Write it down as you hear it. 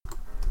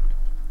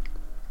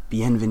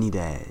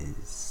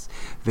Bienvenidos,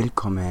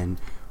 willkommen,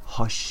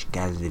 hoş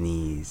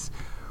geldiniz.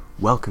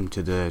 Welcome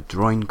to the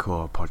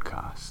Desecration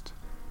podcast.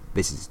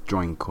 This is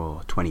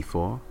Desecration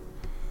 24,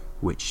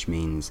 which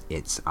means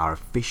it's our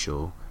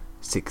official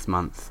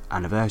 6-month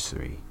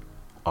anniversary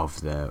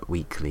of the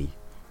weekly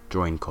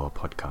Desecration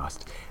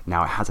podcast.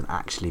 Now, it hasn't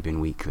actually been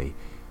weekly.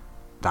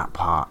 That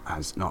part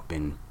has not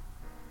been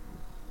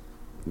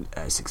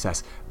a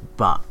success,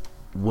 but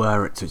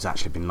were it to, it's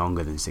actually been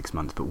longer than 6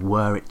 months, but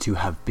were it to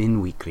have been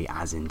weekly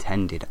as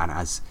intended and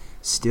as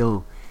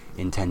still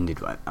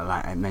intended, like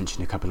I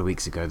mentioned a couple of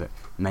weeks ago, that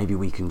maybe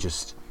we can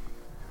just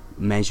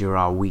measure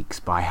our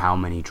weeks by how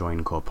many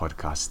Desecration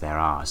podcasts there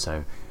are.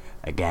 So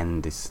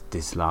again,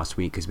 this last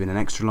week has been an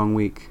extra long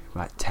week,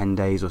 like 10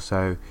 days or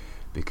so,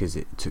 because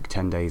it took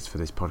 10 days for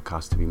this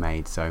podcast to be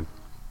made. So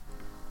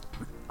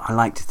I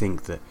like to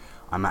think that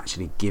I'm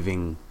actually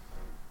giving,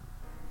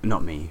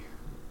 not me,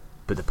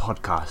 but the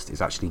podcast is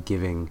actually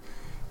giving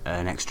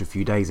an extra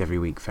few days every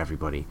week for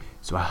everybody.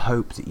 So I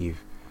hope that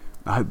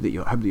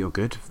you're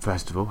good.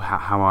 First of all,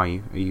 how are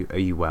you? Are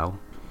you well?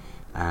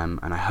 And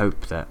I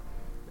hope that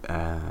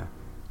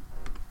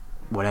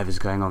whatever's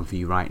going on for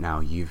you right now,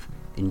 you've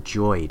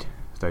enjoyed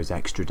those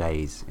extra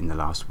days in the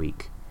last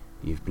week.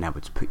 You've been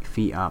able to put your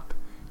feet up,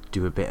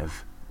 do a bit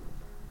of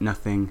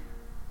nothing,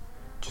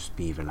 just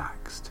be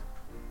relaxed.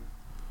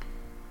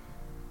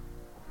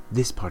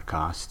 This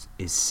podcast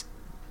is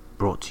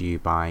brought to you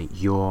by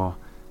your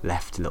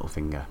left little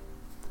finger,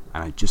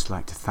 and I'd just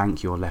like to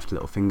thank your left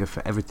little finger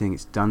for everything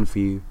it's done for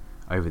you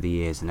over the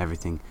years and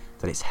everything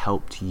that it's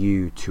helped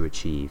you to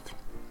achieve.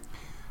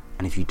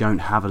 And if you don't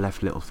have a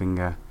left little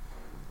finger,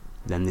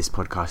 then this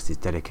podcast is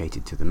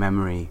dedicated to the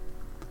memory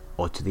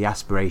or to the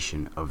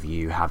aspiration of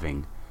you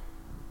having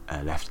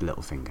a left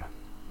little finger.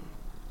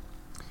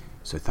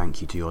 So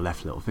thank you to your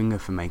left little finger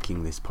for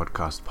making this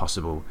podcast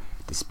possible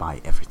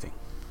despite everything.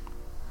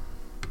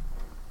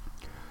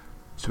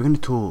 So we're going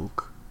to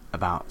talk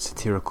about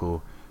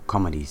satirical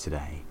comedy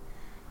today,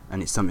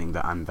 and it's something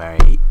that I'm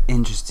very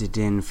interested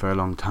in for a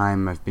long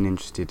time. I've been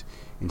interested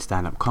in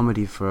stand-up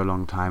comedy for a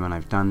long time, and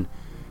I've done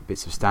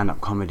bits of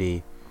stand-up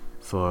comedy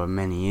for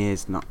many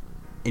years, not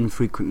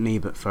infrequently,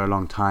 but for a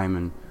long time.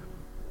 And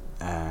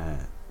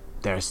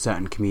there are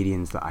certain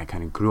comedians that I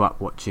kind of grew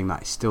up watching that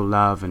I still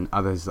love, and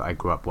others that I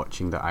grew up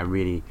watching that I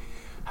really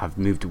have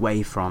moved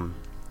away from.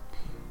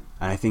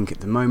 And I think at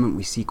the moment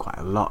we see quite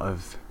a lot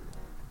of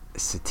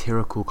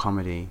satirical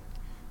comedy,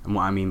 and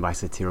what I mean by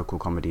satirical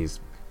comedy is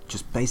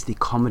just basically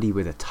comedy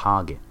with a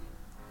target.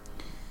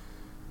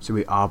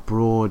 So our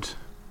broad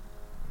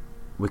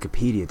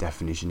Wikipedia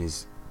definition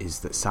is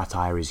that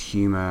satire is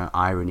humour,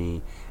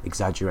 irony,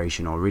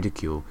 exaggeration or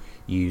ridicule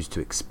used to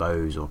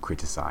expose or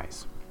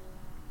criticise.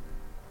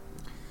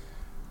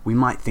 We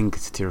might think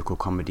of satirical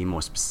comedy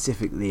more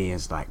specifically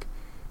as like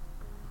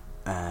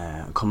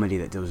comedy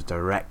that deals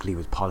directly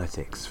with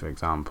politics, for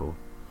example.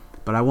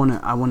 But I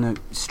wanna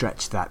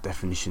stretch that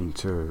definition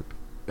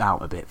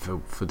out a bit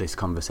for this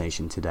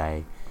conversation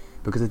today,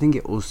 because I think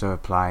it also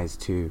applies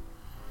to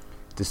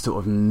the sort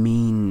of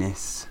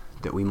meanness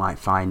that we might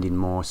find in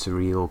more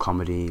surreal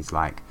comedies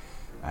like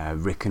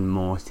Rick and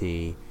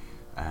Morty,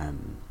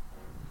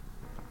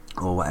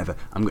 or whatever.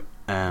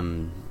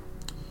 And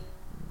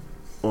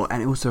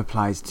it also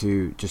applies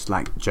to just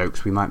like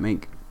jokes we might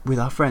make with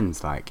our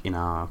friends, like in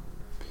our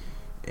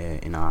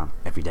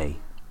everyday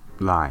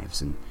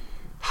lives, and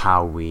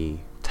how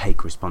we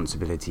take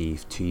responsibility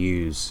to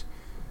use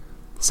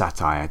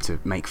satire to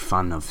make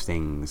fun of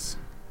things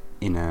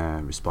in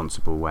a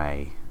responsible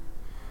way.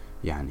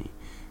 Yani.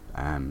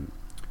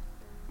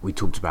 We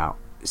talked about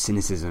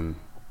cynicism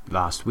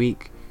last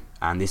week,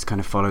 and this kind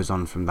of follows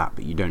on from that,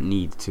 but you don't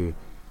need to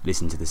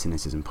listen to the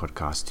cynicism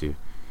podcast to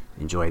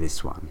enjoy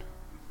this one.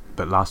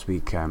 But last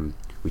week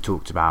we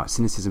talked about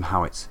cynicism,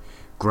 how it's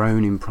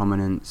grown in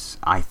prominence,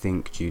 I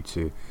think due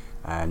to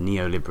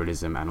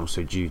neoliberalism, and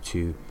also due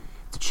to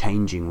the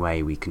changing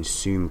way we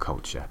consume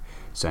culture.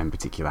 So in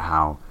particular,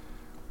 how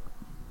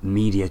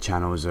media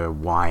channels are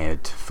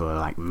wired for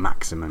like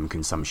maximum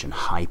consumption,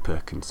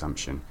 hyper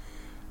consumption.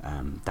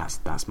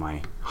 That's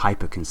my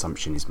hyper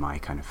consumption is my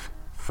kind of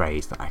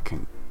phrase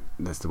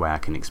that's the way I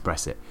can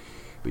express it,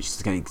 which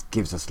is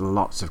gives us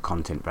lots of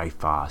content very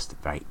fast,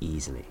 very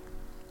easily.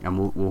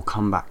 And we'll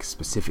come back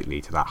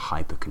specifically to that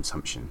hyper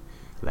consumption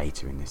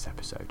later in this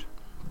episode.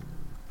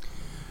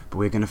 But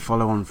we're going to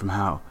follow on from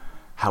how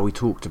we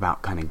talked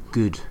about kind of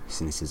good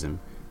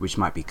cynicism, which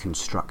might be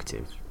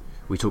constructive.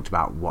 We talked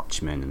about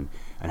Watchmen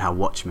and how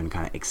Watchmen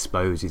kind of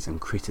exposes and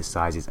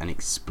criticises and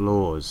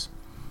explores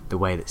the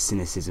way that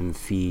cynicism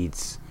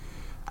feeds,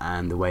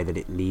 and the way that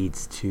it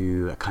leads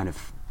to a kind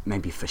of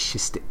maybe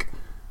fascistic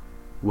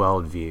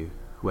worldview,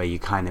 where you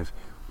kind of,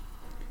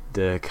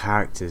 the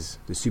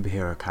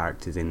superhero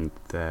characters in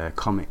the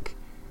comic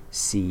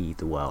see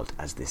the world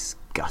as this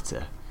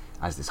gutter,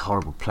 as this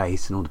horrible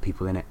place, and all the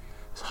people in it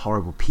as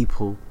horrible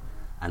people,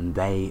 and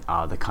they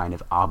are the kind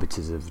of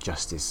arbiters of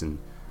justice and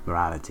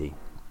morality.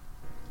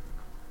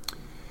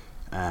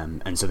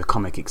 And so the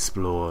comic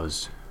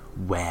explores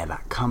where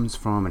that comes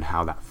from and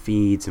how that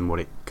feeds and what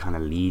it kind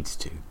of leads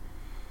to.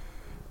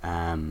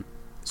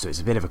 So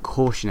it's a bit of a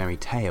cautionary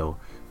tale,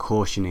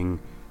 cautioning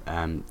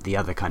the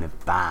other kind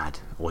of bad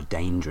or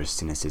dangerous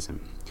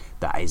cynicism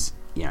that is,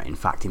 in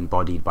fact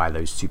embodied by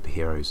those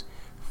superheroes,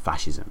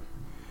 fascism.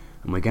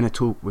 And we're going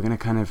to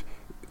kind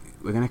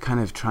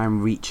of try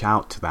and reach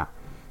out to that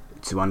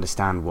to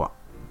understand what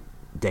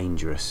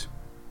dangerous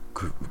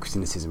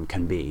cynicism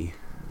can be.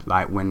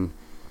 Like when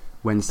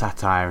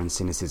satire and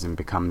cynicism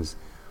becomes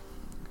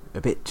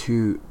a bit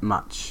too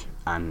much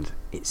and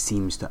it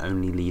seems to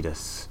only lead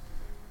us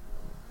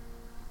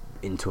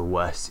into a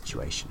worse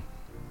situation.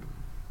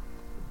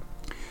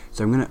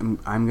 So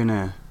I'm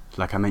gonna,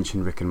 like I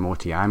mentioned Rick and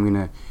Morty, I'm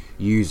gonna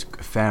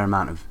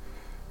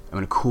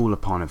call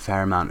upon a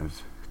fair amount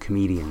of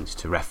comedians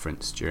to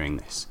reference during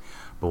this.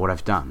 But what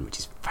I've done, which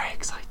is very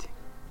exciting,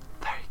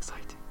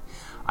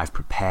 I've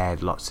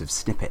prepared lots of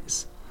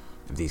snippets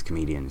of these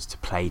comedians to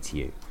play to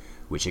you,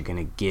 which are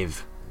gonna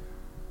give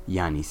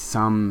Yanni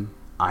some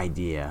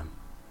idea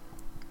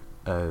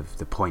of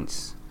the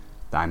points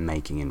that I'm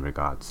making in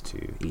regards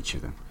to each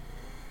of them.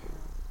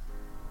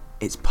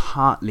 It's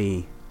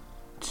partly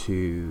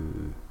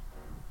to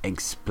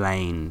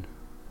explain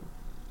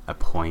a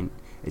point,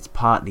 it's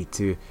partly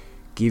to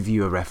give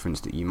you a reference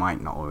that you might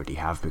not already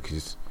have,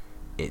 because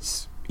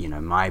it's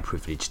my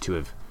privilege to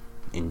have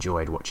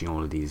enjoyed watching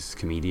all of these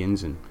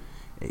comedians, and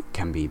it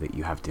can be that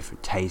you have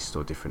different tastes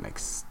or different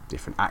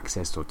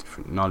access or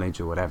different knowledge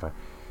or whatever.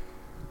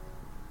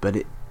 But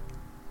it,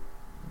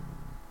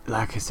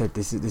 like I said,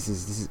 this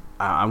is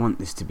I want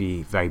this to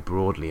be very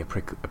broadly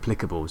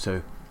applicable.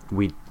 So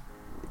we're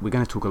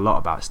going to talk a lot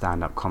about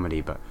stand-up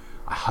comedy, but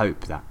I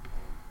hope that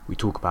we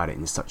talk about it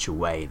in such a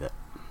way that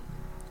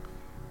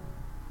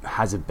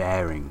has a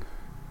bearing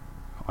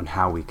on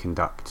how we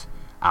conduct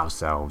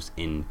ourselves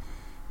in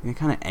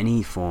kind of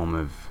any form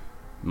of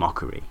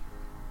mockery,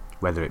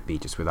 whether it be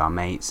just with our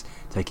mates,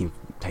 taking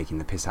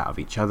the piss out of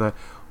each other,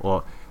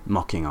 or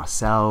mocking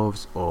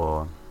ourselves,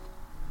 or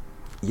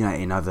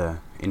in other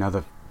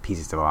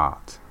pieces of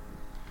art.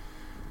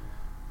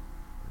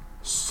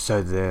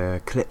 So the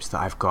clips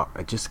that I've got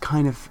are just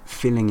kind of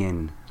filling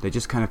in, they're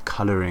just kind of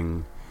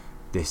colouring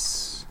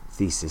this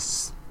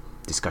thesis,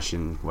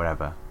 discussion,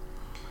 whatever.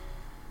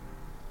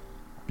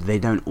 I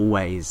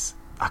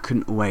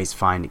couldn't always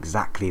find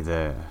exactly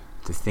the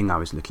thing I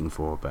was looking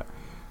for, but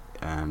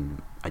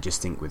I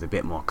just think with a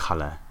bit more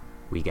colour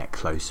we get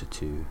closer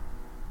to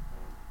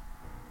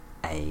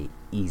a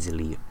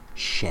easily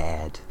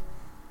shared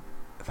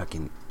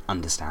fucking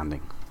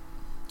understanding.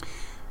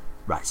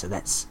 Right, so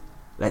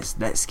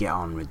let's get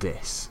on with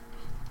this.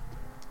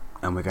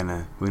 And we're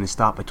gonna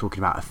start by talking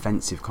about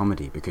offensive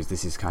comedy, because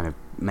this is kind of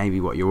maybe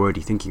what you're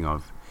already thinking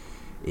of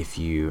if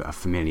you are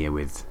familiar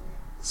with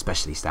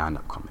especially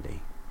stand-up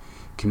comedy.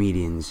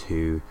 Comedians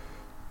who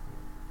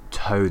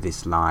toe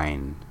this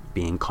line,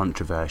 being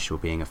controversial,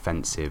 being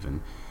offensive,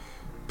 and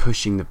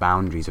pushing the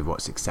boundaries of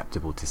what's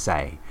acceptable to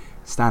say.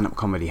 Stand-up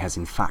comedy has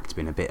in fact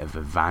been a bit of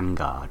a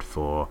vanguard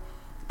for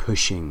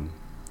pushing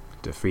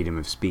the freedom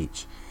of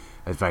speech.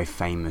 There's very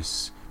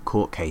famous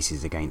court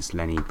cases against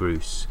Lenny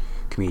Bruce,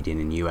 comedian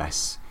in the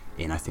US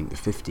in I think the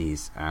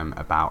 50s,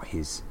 about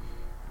his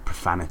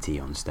profanity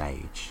on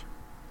stage.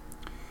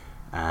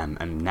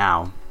 And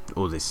now,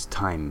 all this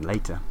time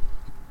later,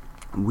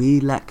 we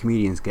let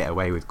comedians get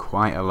away with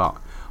quite a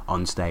lot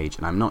on stage.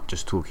 And I'm not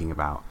just talking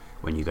about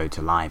when you go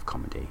to live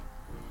comedy.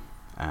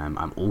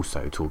 I'm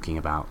also talking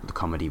about the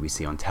comedy we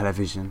see on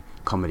television,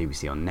 comedy we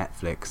see on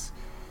Netflix,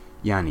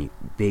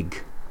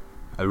 big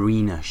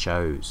arena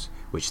shows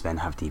which then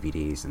have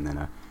DVDs and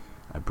then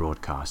a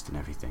broadcast and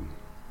everything.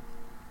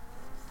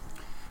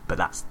 But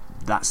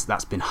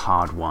that's been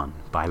hard won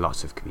by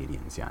lots of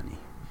comedians,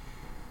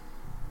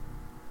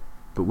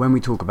 But when we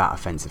talk about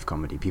offensive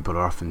comedy, people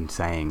are often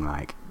saying,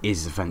 like,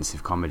 is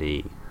offensive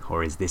comedy,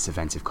 or is this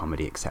offensive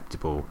comedy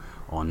acceptable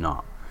or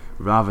not?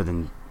 Rather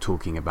than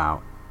talking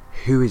about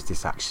who is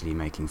this actually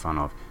making fun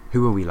of,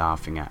 who are we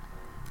laughing at,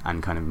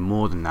 and kind of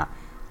more than that,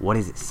 what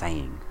is it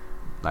saying?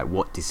 Like,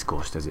 what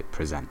discourse does it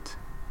present?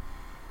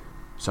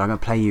 So I'm going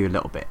to play you a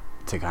little bit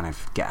to kind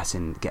of get us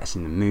in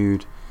the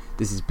mood.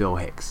 This is Bill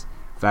Hicks,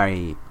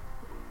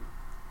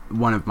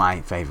 one of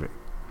my favourite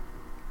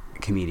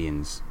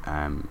comedians,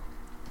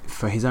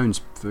 for his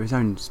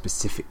own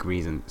specific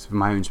reasons, for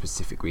my own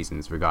specific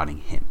reasons regarding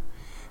him.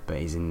 But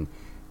he's in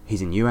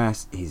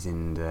US, he's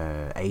in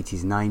the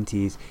 80s,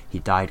 90s, he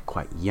died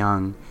quite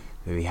young,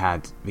 so he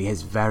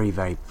has very,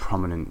 very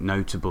prominent,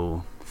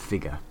 notable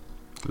figure.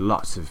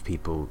 Lots of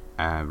people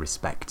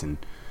respect and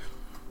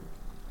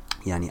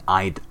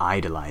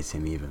idolise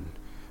him even,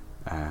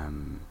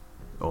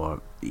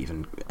 or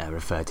even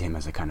refer to him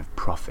as a kind of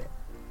prophet.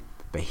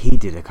 But he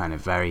did a kind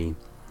of very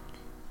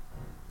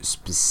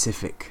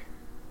specific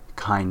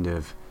kind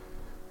of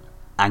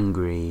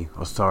angry,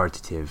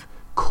 authoritative,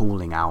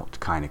 calling out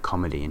kind of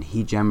comedy, and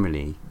he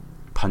generally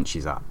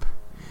punches up.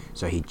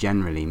 So he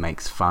generally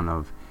makes fun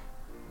of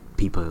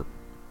people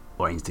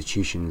or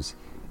institutions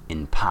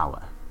in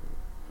power.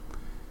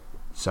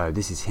 So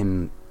this is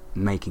him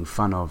making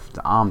fun of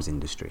the arms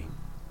industry.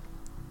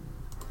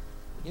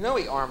 You know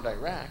he armed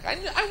Iraq.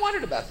 I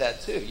wondered about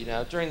that too. You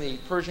know, during the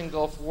Persian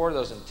Gulf War,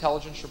 those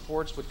intelligence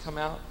reports would come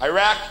out.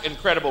 Iraq,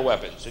 incredible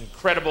weapons.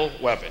 Incredible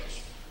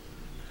weapons.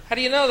 How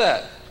do you know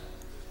that?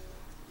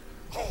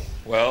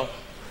 Well...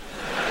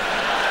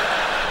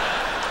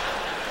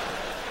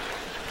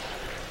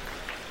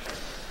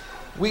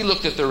 we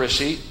looked at the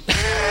receipt.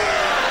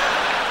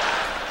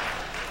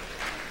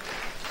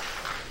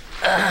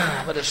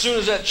 But as soon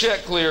as that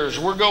check clears,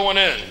 we're going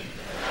in.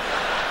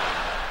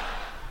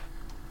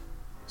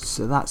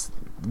 So that's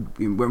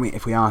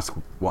if we ask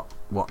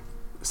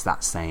what's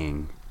that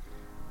saying,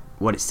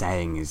 what it's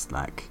saying is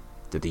like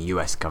that the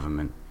US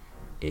government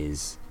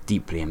is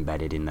deeply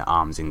embedded in the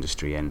arms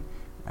industry and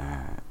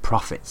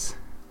profits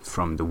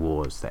from the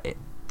wars that it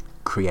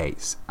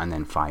creates and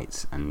then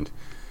fights and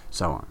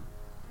so on.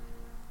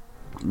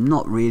 I'm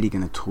not really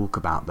going to talk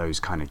about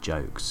those kind of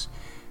jokes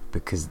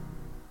because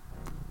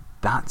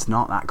that's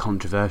not that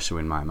controversial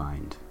in my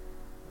mind.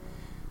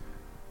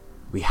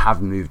 We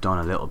have moved on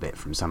a little bit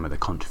from some of the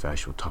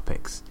controversial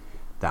topics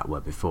that were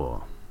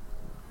before.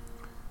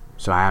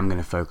 So I am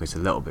going to focus a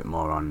little bit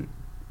more on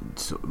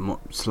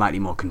slightly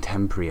more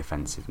contemporary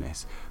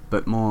offensiveness,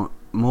 but more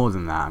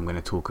than that, I'm going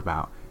to talk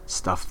about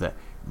stuff that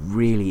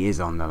really is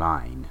on the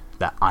line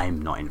that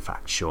I'm not in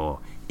fact sure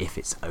if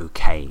it's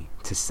okay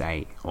to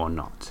say or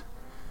not.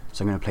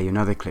 So I'm going to play you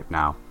another clip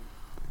now,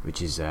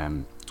 which is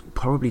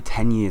probably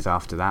 10 years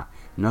after that,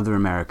 another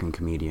American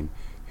comedian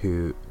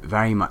who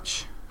very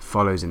much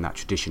follows in that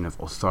tradition of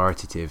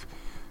authoritative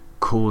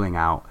calling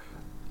out,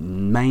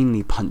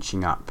 mainly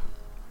punching up,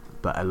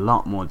 but a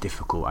lot more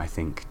difficult, I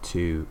think,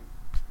 to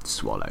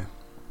swallow.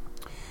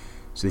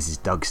 So this is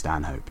Doug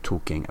Stanhope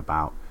talking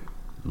about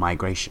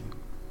migration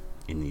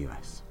in the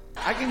US.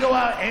 I can go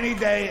out any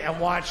day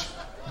and watch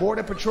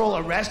Border Patrol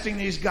arresting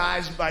these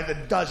guys by the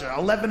dozen,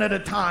 11 at a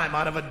time,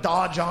 out of a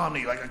Dodge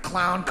Omni, like a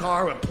clown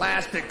car with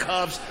plastic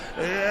cuffs.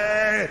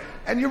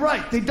 And you're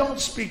right, they don't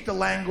speak the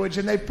language,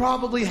 and they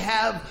probably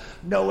have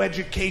no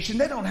education.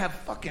 They don't have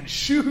fucking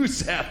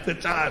shoes half the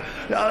time.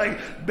 They're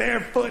like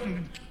barefoot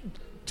and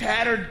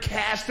tattered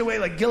castaway,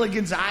 like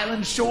Gilligan's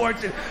Island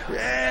shorts,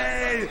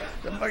 and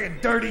the fucking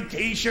dirty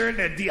t-shirt,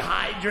 and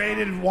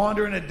dehydrated and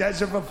wander in the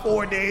desert for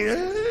 4 days.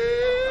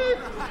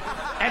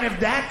 And if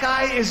that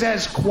guy is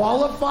as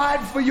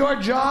qualified for your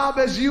job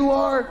as you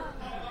are,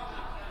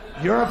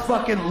 you're a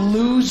fucking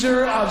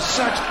loser of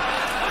such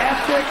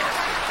epic,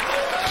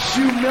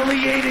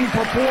 humiliating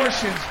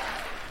proportions.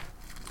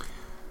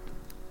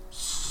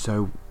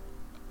 So,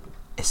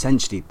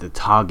 essentially, the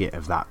target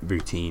of that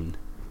routine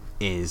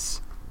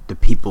is the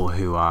people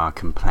who are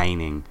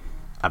complaining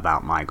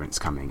about migrants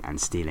coming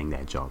and stealing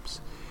their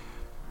jobs.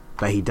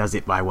 But he does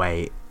it by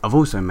way of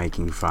also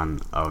making fun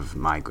of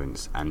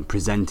migrants and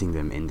presenting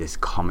them in this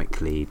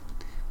comically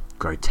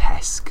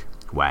grotesque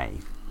way.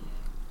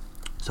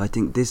 So I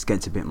think this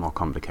gets a bit more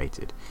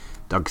complicated.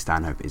 Doug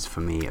Stanhope is, for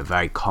me, a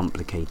very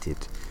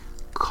complicated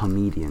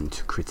comedian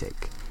to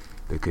critic,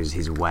 because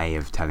his way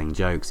of telling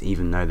jokes,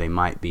 even though they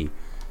might be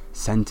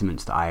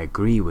sentiments that I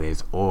agree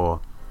with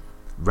or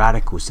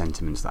radical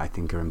sentiments that I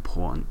think are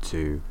important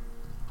to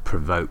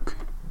provoke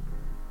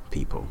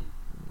people,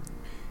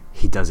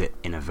 he does it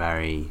in a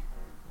very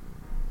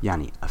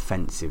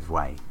offensive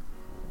way.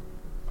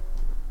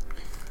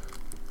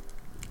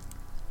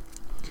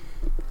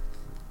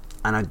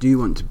 And I do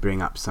want to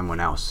bring up someone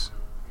else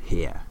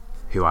here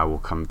who I will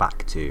come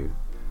back to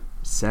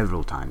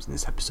several times in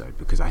this episode,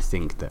 because I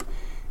think that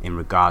in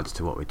regards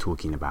to what we're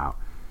talking about,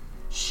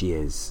 she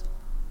is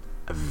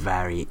a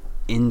very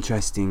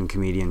interesting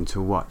comedian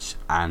to watch,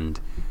 and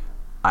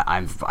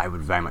I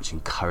would very much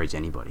encourage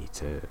anybody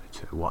to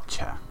watch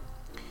her.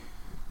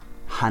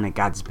 Hannah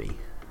Gadsby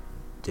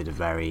did a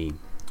very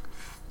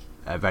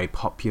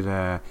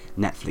popular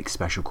Netflix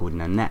special called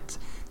Nanette.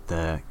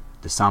 The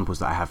samples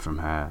that I have from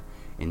her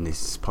in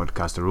this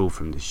podcast are all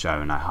from this show,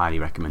 and I highly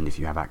recommend, if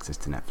you have access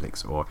to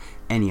Netflix or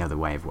any other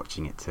way of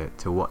watching it,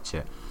 to watch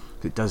it.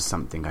 It does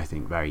something, I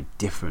think, very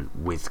different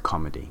with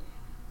comedy.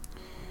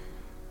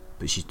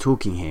 But she's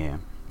talking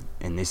here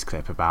in this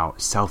clip about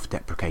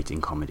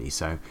self-deprecating comedy.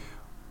 So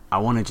I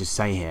want to just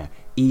say here,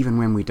 even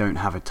when we don't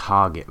have a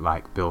target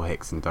like Bill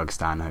Hicks and Doug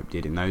Stanhope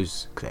did in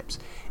those clips,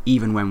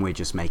 even when we're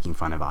just making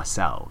fun of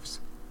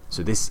ourselves.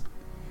 So this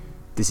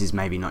is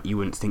maybe not, you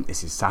wouldn't think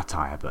this is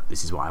satire, but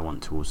this is what I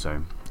want to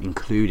also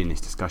include in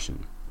this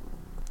discussion.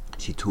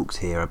 She talks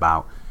here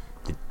about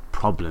the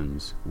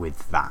problems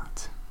with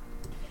that.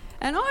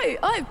 And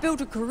I've built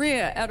a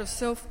career out of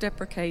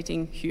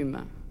self-deprecating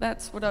humour.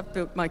 That's what I've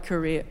built my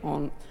career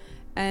on.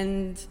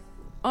 And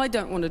I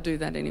don't want to do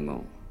that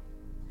anymore.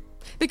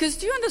 Because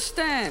do you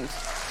understand?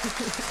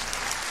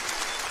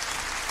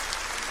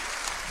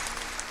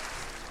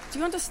 Do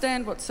you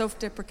understand what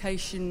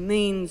self-deprecation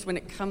means when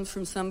it comes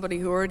from somebody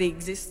who already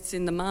exists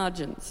in the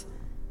margins?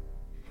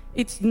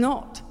 It's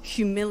not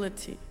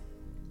humility.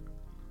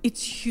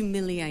 It's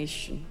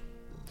humiliation.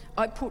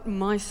 I put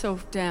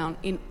myself down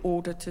in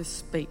order to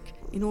speak,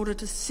 in order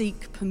to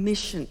seek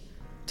permission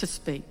to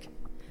speak.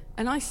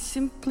 And I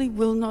simply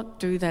will not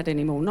do that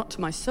anymore, not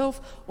to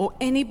myself or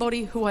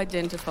anybody who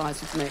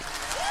identifies with me.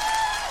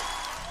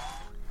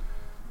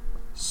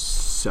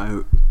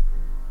 So,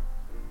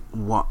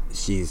 what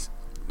she's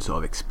sort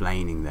of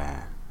explaining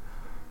there,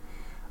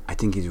 I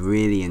think is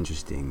really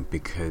interesting,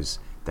 because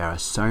there are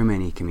so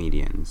many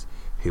comedians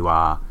who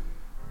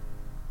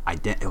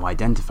who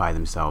identify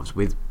themselves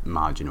with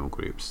marginal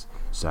groups.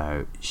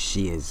 So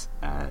she is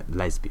a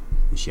lesbian.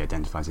 She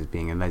identifies as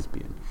being a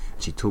lesbian.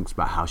 She talks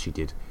about how she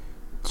did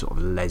sort of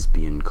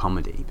lesbian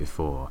comedy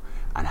before,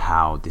 and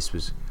how this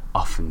was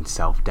often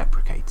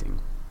self-deprecating.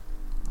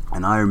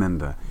 And I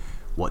remember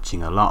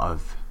watching a lot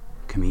of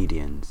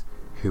comedians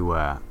who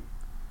were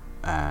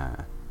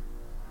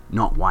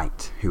not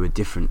white, who were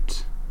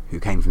different, who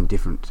came from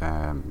different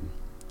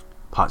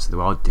parts of the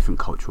world, different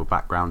cultural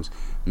backgrounds,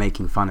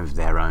 making fun of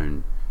their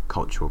own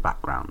cultural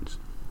backgrounds.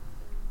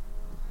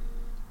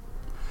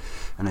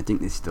 And I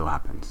think this still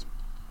happens.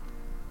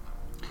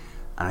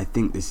 And I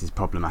think this is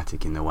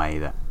problematic in the way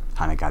that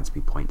Hannah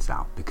Gadsby points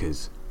out,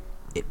 because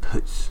it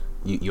puts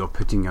you're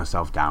putting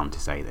yourself down to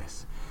say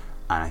this.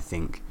 And I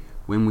think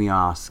when we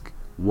ask,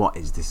 what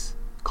is this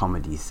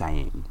comedy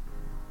saying?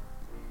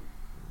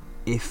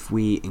 If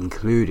we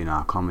include in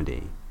our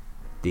comedy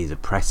these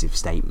oppressive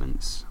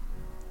statements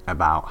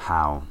about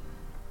how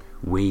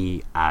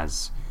we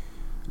as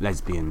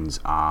lesbians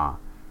are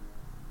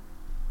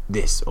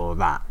this or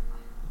that,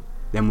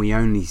 then we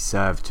only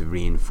serve to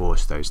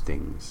reinforce those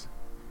things,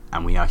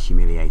 and we are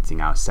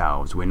humiliating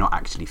ourselves. We're not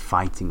actually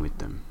fighting with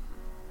them.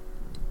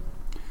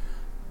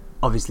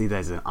 Obviously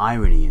there's an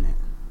irony in it,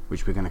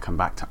 which we're going to come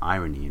back to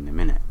irony in a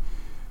minute,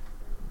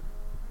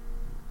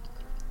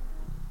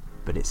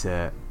 but it's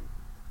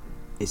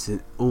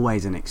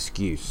always an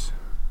excuse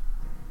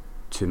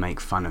to make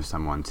fun of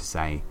someone, to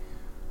say,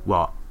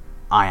 well,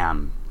 I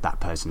am that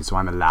person, so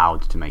I'm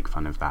allowed to make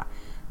fun of that.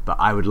 But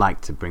I would like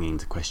to bring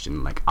into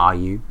question, like, are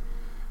you?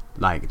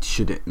 Like,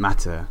 should it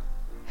matter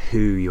who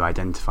you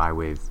identify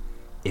with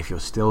if you're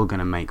still going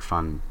to make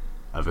fun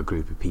of a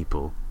group of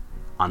people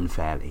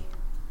unfairly?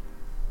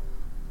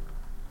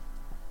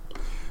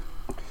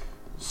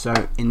 So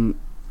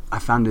I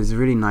found there's a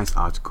really nice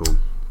article,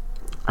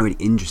 a really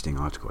interesting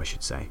article I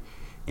should say,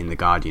 in The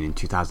Guardian in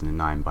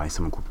 2009 by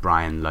someone called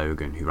Brian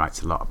Logan, who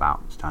writes a lot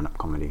about stand-up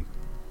comedy.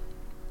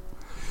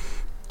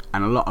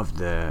 And a lot of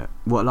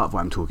what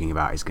I'm talking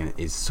about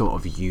is sort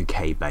of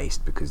UK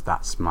based, because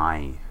that's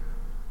where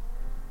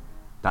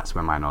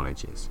my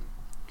knowledge is.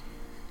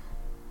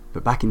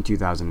 But back in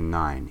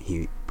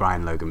 2009,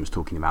 Brian Logan was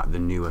talking about the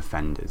new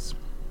offenders,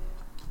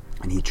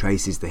 and he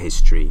traces the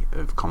history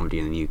of comedy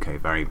in the UK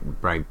very,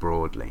 very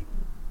broadly.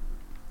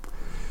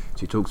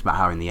 So he talks about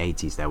how in the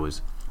 80s there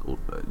was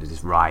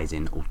this rise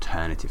in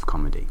alternative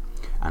comedy,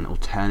 and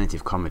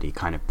alternative comedy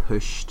kind of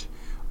pushed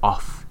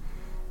off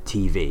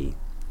TV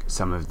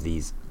some of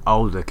these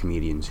older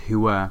comedians who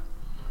were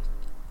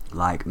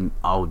like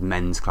old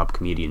men's club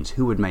comedians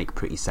who would make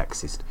pretty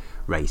sexist,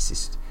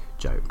 racist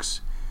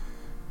jokes.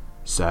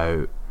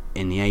 So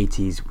in the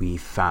 80s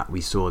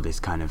we saw this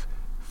kind of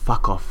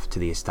fuck off to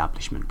the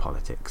establishment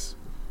politics.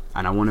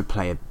 And I want to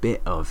play a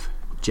bit of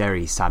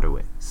Jerry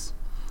Sadowitz,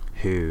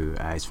 who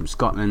is from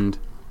Scotland,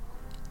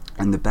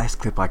 and the best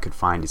clip I could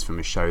find is from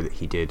a show that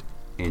he did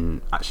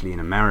in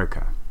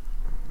America.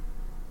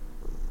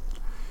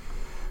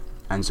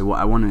 And so what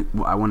I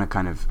want to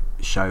kind of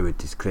show with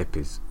this clip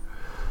is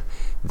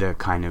the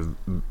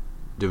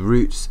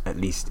roots, at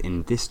least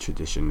in this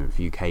tradition of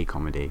UK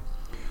comedy,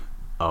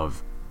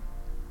 of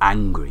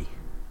angry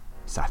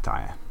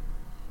satire.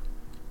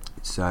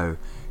 So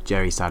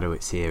Jerry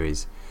Sadowitz here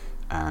is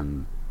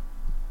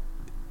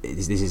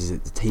this is a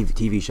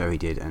TV show he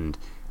did, and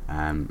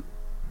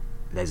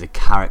there's a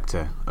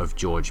character of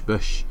George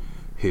Bush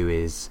who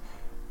is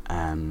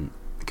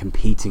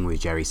competing with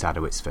Jerry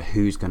Sadowitz for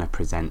who's going to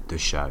present the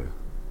show.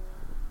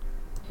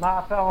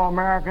 My fellow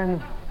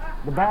Americans,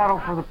 the battle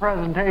for the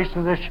presentation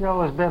of this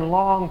show has been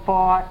long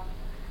fought,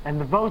 and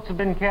the votes have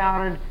been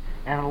counted,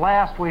 and at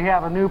last we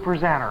have a new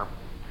presenter.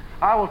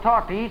 I will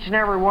talk to each and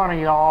every one of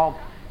y'all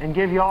and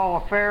give you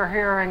all a fair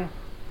hearing,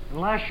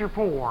 unless you're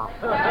poor.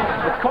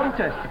 The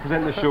contest to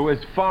present the show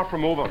is far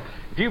from over.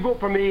 If you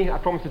vote for me, I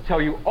promise to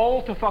tell you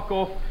all to fuck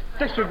off,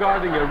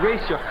 disregarding your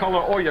race, your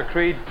colour, or your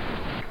creed.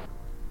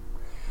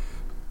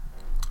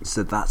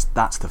 So that's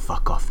the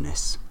fuck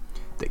offness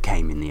that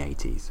came in the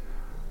 80s.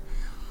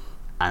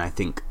 And I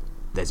think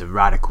there's a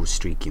radical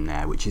streak in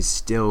there which is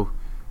still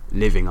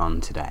living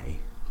on today.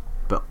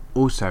 But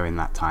also in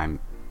that time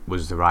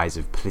was the rise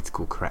of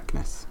political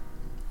correctness.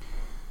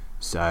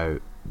 So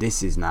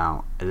this is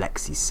now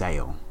Alexei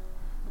Sayle,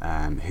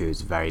 who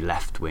is a very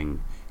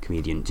left-wing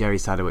comedian. Jerry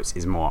Sadowitz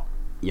is more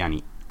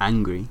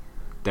angry.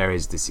 There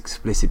is this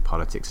explicit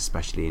politics,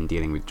 especially in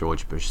dealing with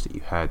George Bush, that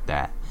you heard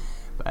there.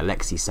 But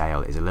Alexei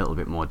Sayle is a little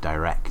bit more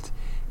direct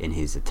in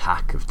his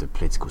attack of the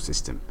political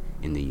system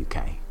in the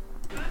UK.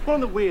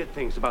 One of the weird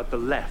things about the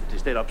left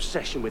is their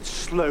obsession with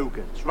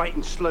slogans,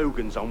 writing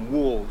slogans on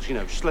walls,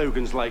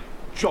 slogans like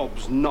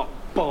jobs, not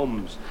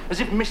bombs. As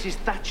if Mrs.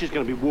 Thatcher's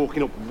going to be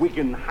walking up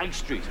Wigan High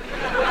Street.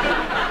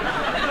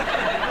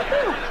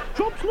 Oh,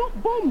 drops,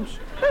 not bombs.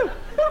 Oh,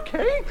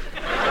 okay.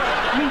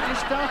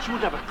 Mrs. Thatcher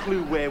would have a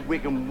clue where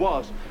Wigan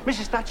was.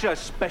 Mrs. Thatcher has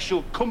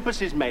special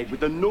compasses made with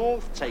the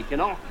north taken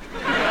off.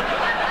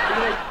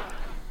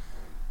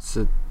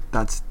 So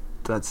that's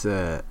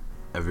a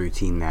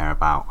routine there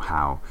about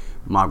how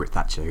Margaret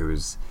Thatcher, who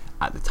was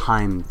at the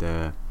time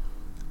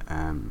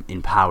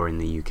in power in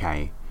the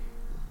UK,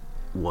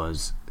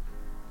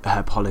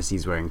 her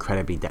policies were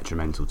incredibly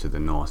detrimental to the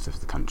north of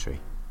the country.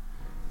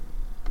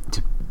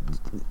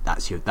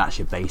 That's your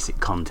basic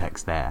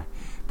context there.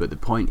 But the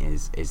point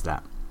is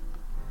that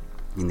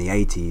in the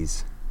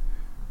 80s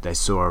they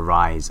saw a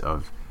rise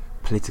of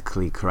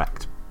politically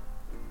correct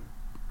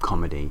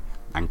comedy,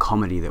 and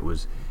comedy that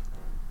was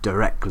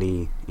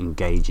directly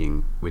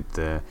engaging with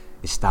the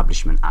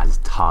establishment as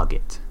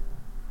target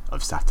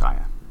of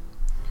satire.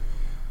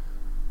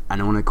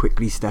 And I want to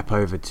quickly step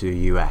over to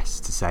US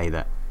to say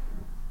that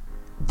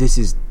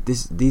this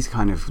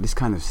kind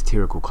of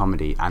satirical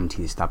comedy,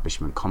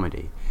 anti-establishment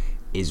comedy,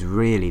 is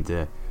really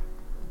the,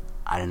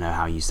 I don't know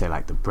how you say,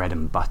 like the bread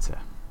and butter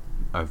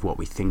of what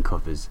we think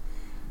of as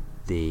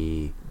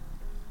the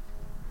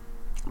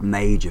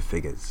major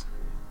figures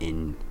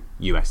in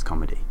US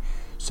comedy.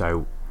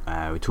 So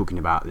we're talking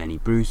about Lenny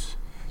Bruce,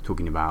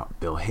 talking about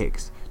Bill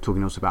Hicks,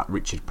 talking also about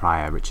Richard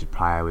Pryor. Richard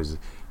Pryor was a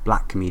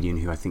black comedian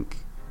who I think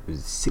was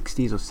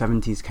 60s or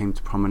 70s came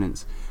to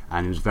prominence,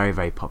 and he was very,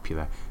 very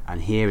popular.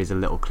 And here is a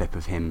little clip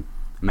of him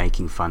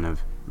making fun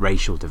of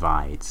racial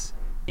divides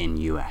in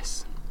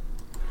US.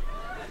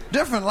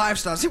 Different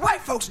lifestyles. See,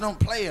 white folks don't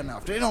play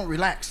enough. They don't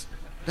relax.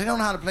 They don't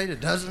know how to play the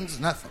dozens,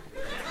 nothing.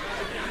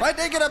 Right?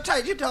 They get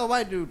uptight. You tell a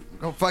white dude,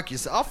 go fuck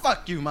yourself. I'll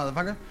fuck you,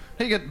 motherfucker.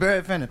 He get very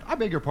offended. I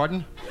beg your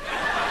pardon.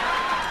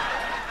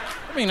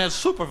 I mean, as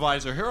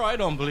supervisor here, I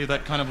don't believe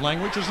that kind of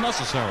language is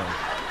necessary.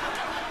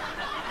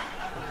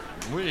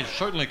 We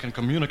certainly can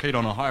communicate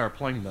on a higher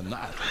plane than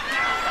that.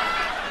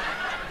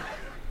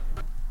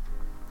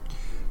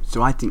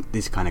 So I think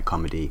this kind of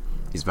comedy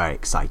is very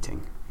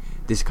exciting.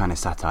 This kind of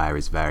satire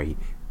is very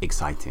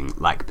exciting,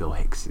 like Bill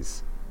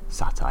Hicks's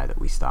satire that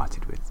we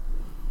started with.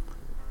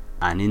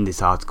 And in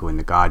this article in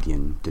The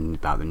Guardian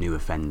about the new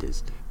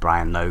offenders,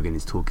 Brian Logan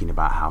is talking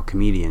about how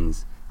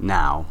comedians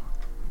now,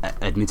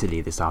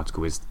 admittedly this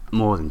article is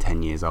more than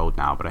 10 years old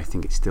now, but I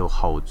think it still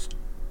holds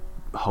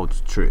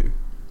true,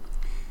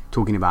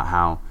 talking about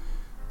how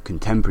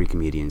contemporary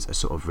comedians are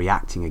sort of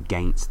reacting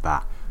against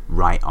that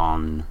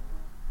right-on,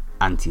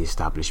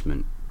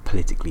 anti-establishment,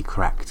 politically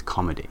correct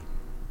comedy.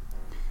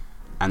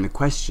 And the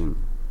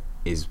question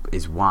is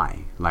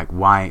why? Like,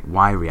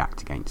 why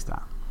react against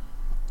that?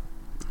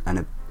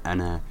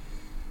 And a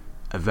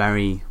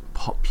very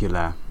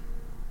popular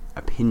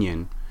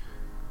opinion,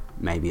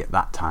 maybe at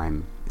that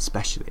time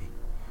especially,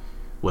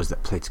 was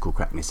that political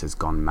correctness has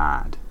gone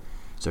mad.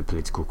 So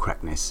political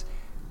correctness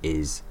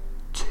is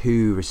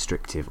too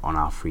restrictive on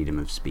our freedom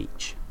of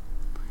speech.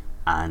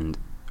 And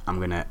I'm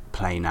going to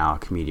play now a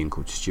comedian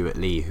called Stuart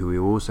Lee, who we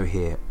also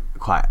hear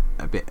quite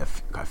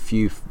a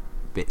few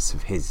bits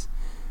of his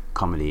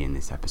comedy in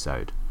this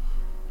episode,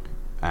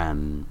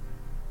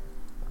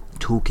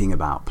 talking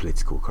about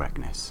political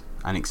correctness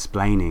and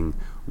explaining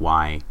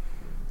why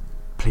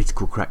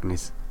political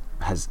correctness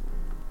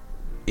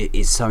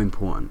is so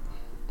important.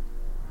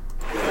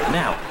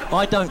 Now,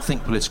 I don't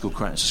think political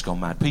correctness has gone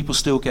mad. People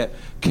still get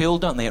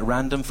killed, don't they, at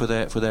random for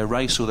their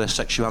race or their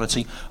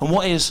sexuality. And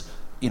what is,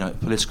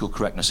 political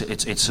correctness?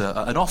 It's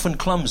an often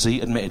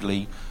clumsy,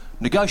 admittedly,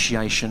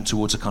 negotiation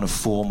towards a kind of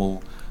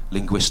formal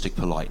linguistic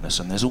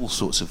politeness, and there's all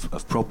sorts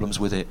of problems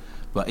with it,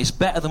 but it's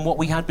better than what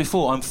we had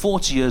before. I'm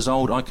 40 years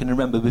old. I can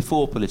remember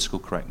before political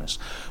correctness.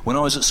 When I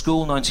was at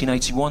school,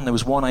 1981, there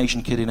was one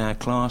Asian kid in our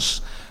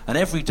class, and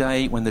every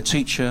day when the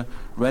teacher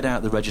read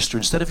out the register,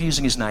 instead of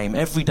using his name,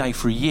 every day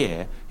for a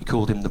year, he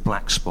called him the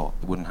Black Spot.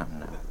 It wouldn't happen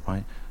now,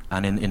 right?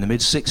 And in the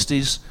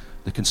mid-60s,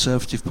 the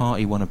Conservative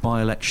Party won a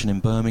by-election in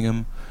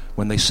Birmingham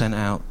when they sent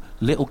out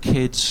little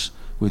kids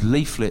with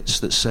leaflets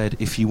that said,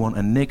 if you want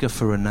a nigger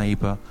for a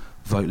neighbour,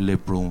 vote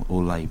Liberal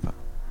or Labour.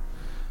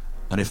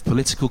 And if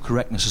political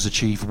correctness has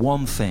achieved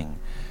one thing,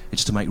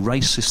 it's to make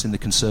racists in the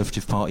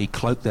Conservative Party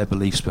cloak their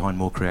beliefs behind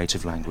more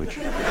creative language.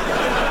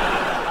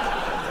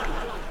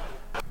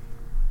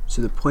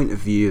 So the point of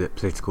view that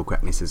political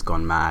correctness has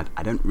gone mad,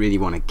 I don't really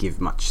want to give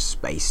much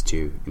space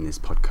to in this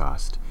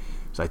podcast.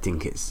 So I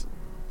think it's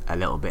a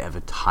little bit of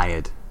a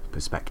tired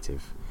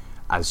perspective.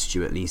 As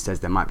Stuart Lee says,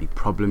 there might be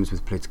problems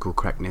with political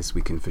correctness.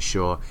 We can for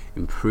sure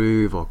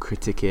improve or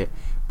critique it,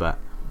 but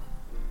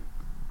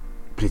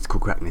political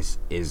correctness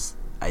is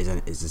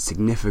a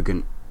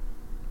significant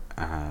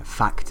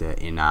factor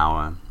in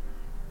our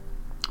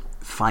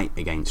fight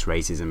against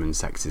racism and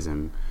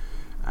sexism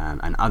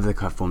and other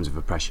forms of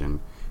oppression,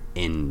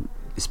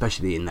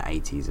 especially in the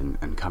 80s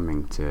and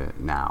coming to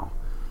now.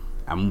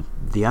 And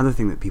the other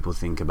thing that people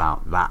think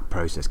about that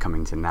process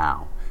coming to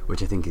now,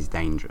 which I think is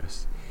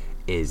dangerous,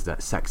 is that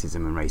sexism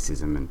and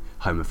racism and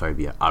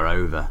homophobia are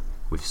over.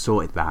 We've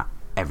sorted that.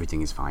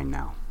 Everything is fine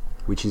now.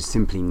 which is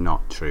simply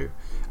not true.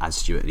 As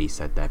Stuart Lee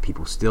said there,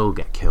 people still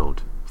get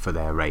killed for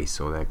their race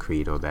or their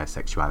creed or their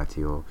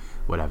sexuality or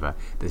whatever.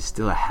 There's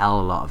still a hell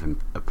of a lot of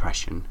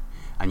oppression,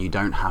 and you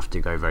don't have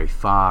to go very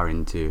far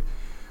into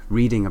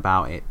reading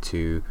about it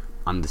to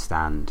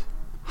understand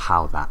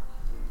how that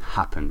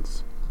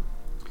happens,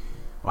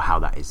 or how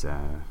that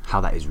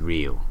is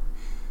real.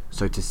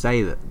 So to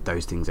say that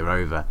those things are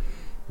over,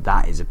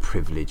 that is a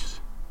privileged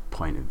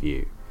point of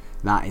view.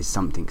 That is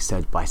something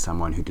said by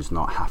someone who does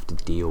not have to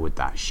deal with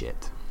that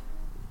shit.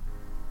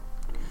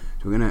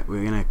 So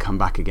we're gonna come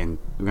back again.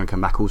 We're gonna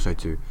come back also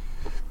to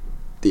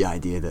the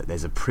idea that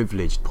there's a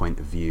privileged point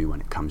of view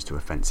when it comes to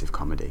offensive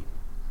comedy.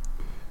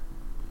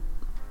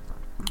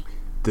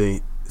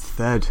 The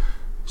third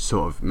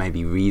sort of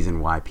maybe reason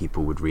why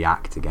people would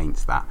react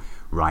against that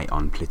right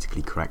on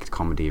politically correct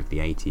comedy of the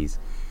 80s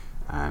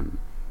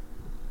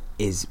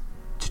is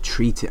to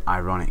treat it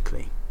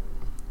ironically.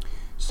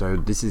 So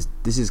this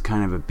is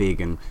kind of a big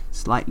and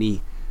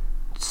slightly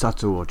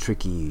subtle or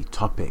tricky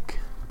topic,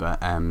 but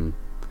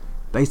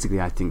basically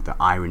I think that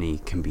irony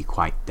can be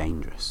quite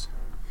dangerous.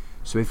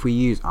 So if we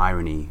use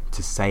irony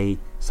to say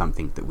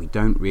something that we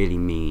don't really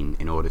mean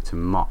in order to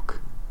mock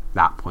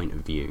that point of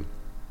view,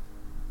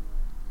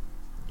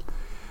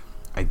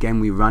 again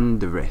we run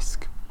the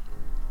risk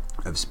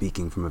of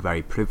speaking from a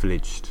very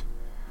privileged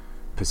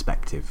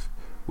perspective,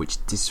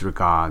 which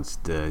disregards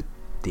the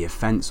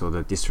offence or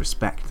the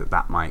disrespect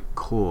that might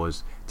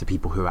cause to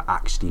people who are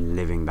actually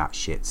living that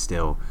shit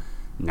still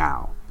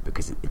now,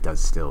 because it does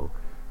still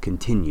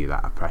continue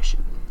that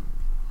oppression.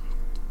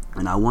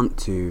 And I want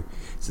to,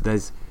 so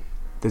there's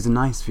a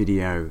nice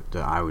video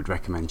that I would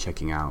recommend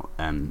checking out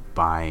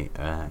by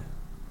a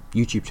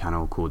YouTube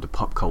channel called The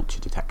Pop Culture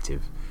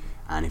Detective,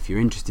 and if you're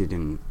interested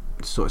in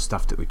the sort of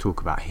stuff that we talk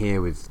about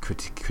here with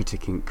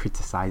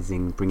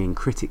criticizing, bringing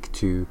critic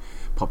to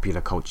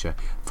popular culture,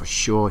 for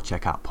sure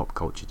check out Pop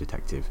Culture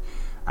Detective.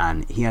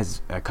 And he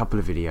has a couple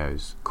of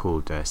videos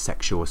called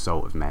Sexual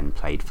Assault of Men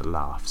Played for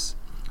Laughs,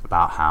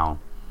 about how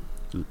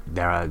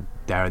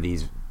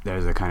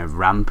there's a kind of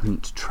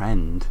rampant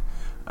trend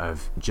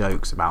of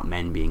jokes about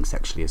men being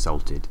sexually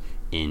assaulted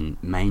in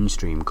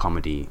mainstream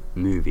comedy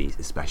movies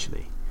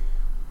especially.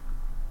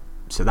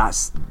 So I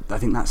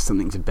think that's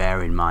something to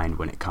bear in mind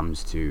when it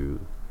comes to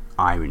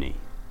irony,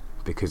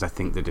 because I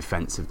think the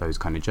defense of those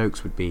kind of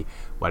jokes would be,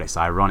 well, it's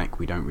ironic,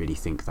 we don't really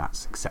think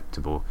that's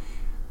acceptable.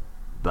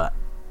 But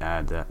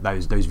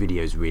those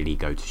videos really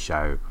go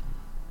to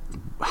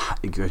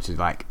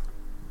like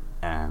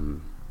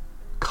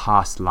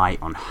cast light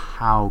on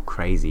how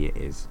crazy it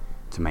is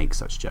to make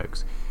such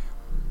jokes.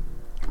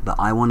 But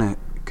I want to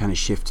kind of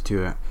shift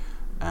to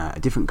a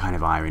different kind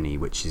of irony,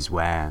 which is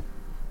where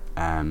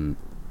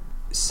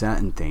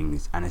certain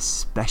things, and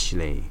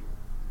especially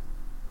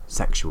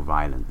sexual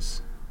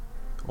violence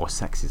or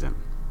sexism,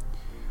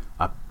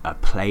 are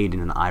played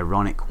in an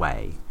ironic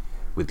way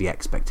with the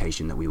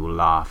expectation that we will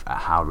laugh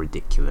at how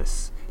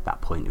ridiculous that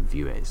point of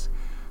view is.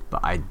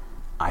 But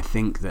I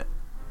think that,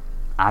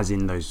 as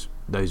in those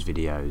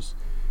videos,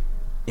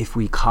 if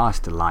we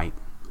cast a light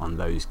on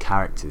those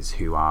characters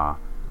who are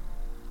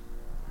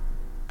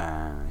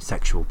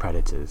sexual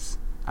predators,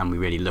 and we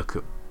really look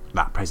at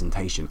that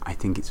presentation, I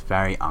think it's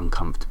very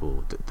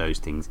uncomfortable that those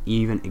things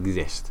even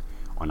exist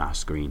on our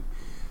screen.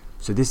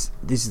 So this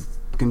is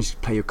going to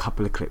play you a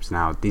couple of clips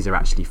now. These are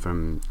actually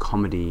from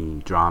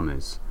comedy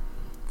dramas.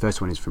 First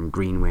one is from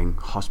Green Wing,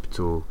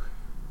 hospital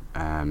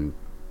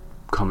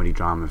comedy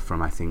drama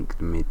from, I think,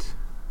 the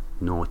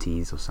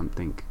mid-noughties or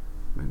something.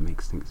 It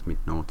makes things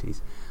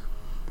mid-noughties.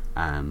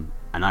 And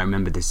I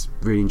remember this,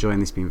 really enjoying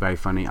this, being very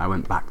funny. I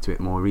went back to it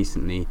more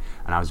recently,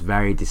 and I was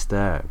very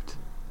disturbed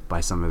by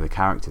some of the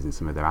characters and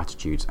some of their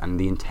attitudes. And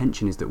the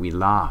intention is that we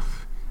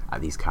laugh at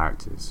these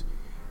characters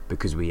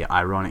because we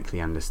ironically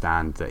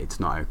understand that it's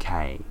not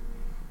okay.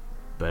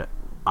 But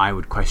I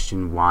would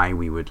question why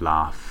we would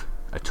laugh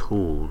at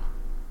all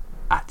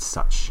at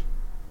such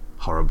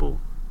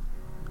horrible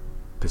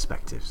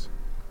perspectives.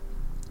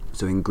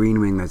 So in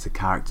Green Wing there's a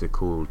character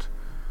called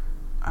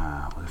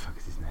what the fuck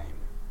is his name?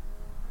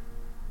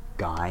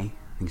 Guy. I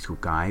think he's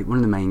called Guy, one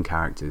of the main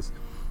characters,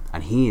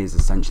 and he is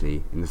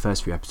essentially, in the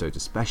first few episodes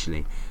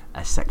especially,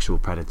 a sexual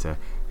predator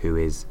who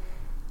is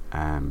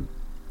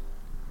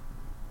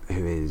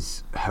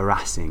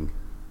harassing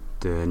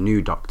the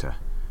new doctor,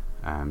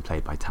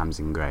 played by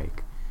Tamsin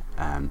Greig.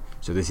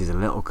 So this is a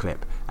little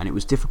clip, and it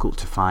was difficult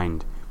to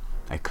find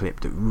a clip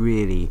that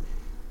really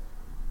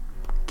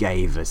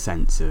gave a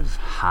sense of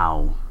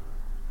how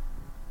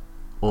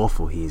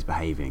awful he is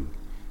behaving.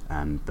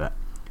 But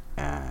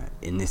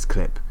in this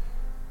clip,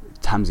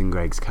 Tamsin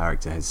Greig's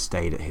character has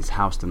stayed at his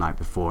house the night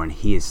before, and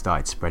he has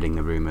started spreading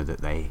the rumour that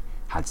they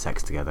had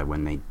sex together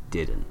when they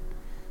didn't,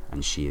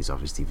 and she is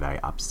obviously very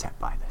upset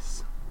by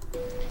this.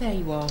 There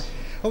you are.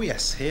 Oh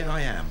yes, here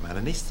I am, an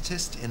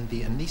anaesthetist in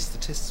the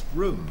anaesthetist's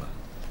room.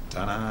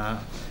 Ta-da!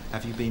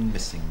 Have you been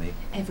missing me?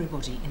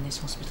 Everybody in this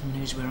hospital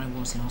knows where I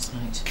was last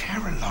night.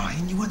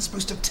 Caroline, you weren't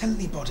supposed to tell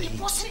anybody. It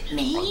wasn't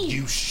me. Are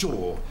you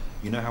sure?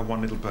 You know how one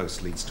little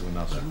boast leads to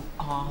another? You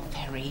are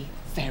very,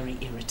 very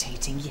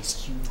irritating.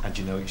 Yes, you. And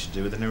you know what you should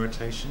do with an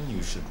irritation?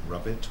 You should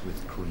rub it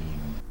with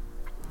cream.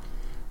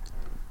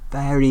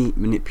 Very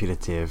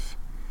manipulative,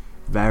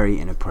 very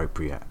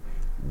inappropriate.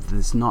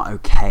 There's not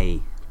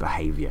okay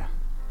behaviour.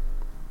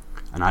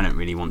 And I don't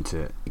really want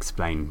to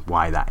explain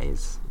why that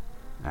is.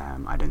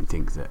 I don't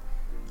think that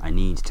I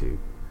need to.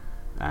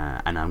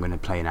 And I'm going to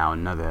play now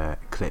another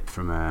clip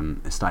from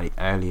a slightly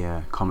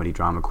earlier comedy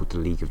drama called The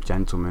League of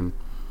Gentlemen.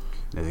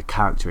 There's a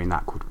character in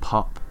that called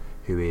Pop,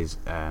 who is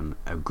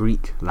a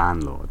Greek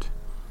landlord.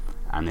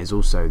 And there's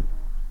also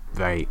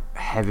very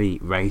heavy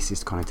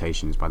racist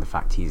connotations by the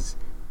fact he's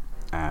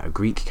a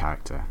Greek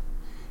character,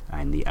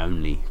 and the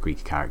only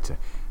Greek character.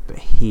 But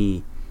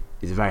he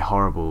is a very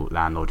horrible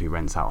landlord who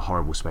rents out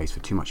horrible space for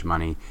too much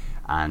money,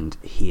 and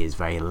he is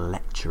very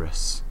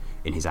lecherous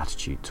in his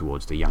attitude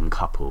towards the young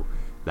couple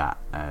that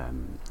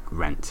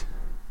rent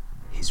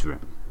his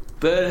room.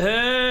 But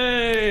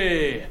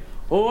hey,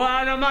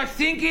 what am I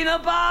thinking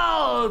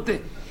about?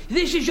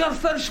 This is your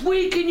first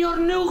week in your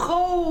new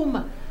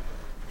home.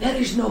 There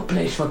is no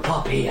place for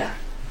Pop here.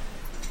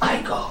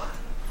 I go.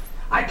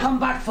 I come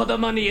back for the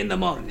money in the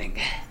morning.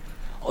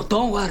 Oh,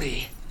 don't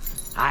worry.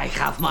 I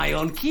have my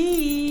own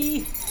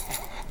key.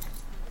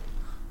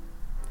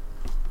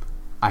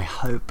 I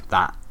hope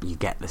that you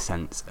get the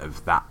sense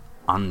of that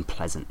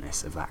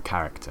unpleasantness of that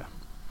character.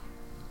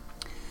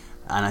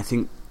 And I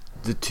think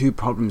the two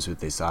problems with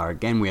this are,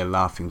 again, we are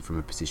laughing from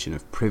a position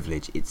of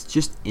privilege. It's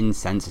just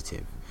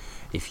insensitive.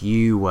 If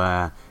you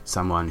were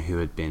someone who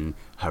had been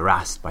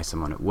harassed by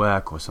someone at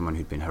work, or someone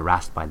who'd been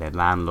harassed by their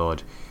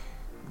landlord,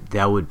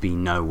 there would be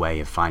no way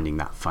of finding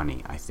that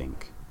funny, I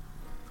think.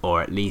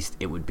 Or at least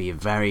it would be a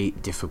very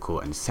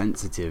difficult and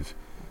sensitive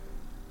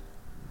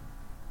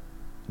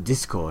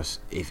discourse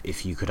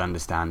if you could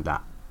understand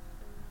that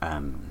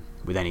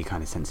with any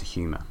kind of sense of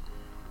humour.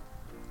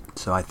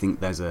 So I think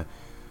there's a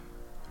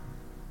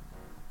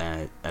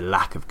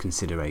lack of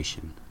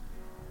consideration.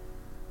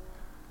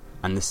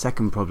 And the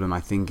second problem,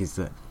 I think, is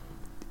that,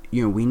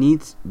 you know, we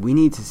need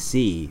to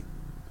see,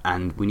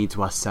 and we need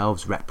to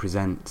ourselves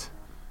represent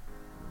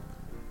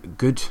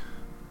good,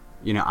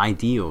 you know,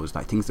 ideals,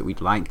 like things that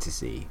we'd like to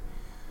see.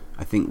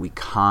 I think we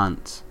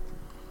can't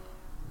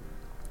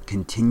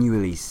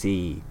continually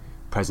see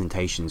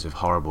presentations of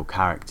horrible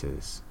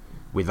characters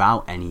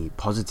without any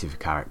positive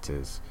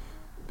characters,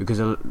 because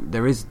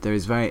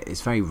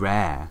it's very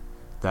rare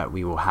that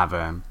we will have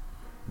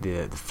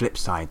the flip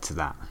side to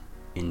that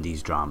in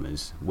these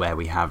dramas, where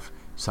we have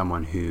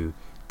someone who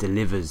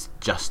delivers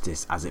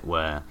justice, as it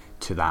were,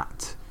 to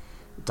that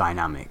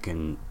dynamic,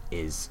 and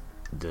is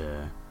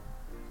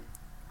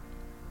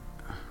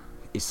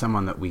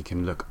someone that we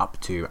can look up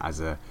to as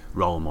a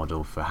role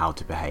model for how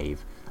to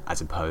behave,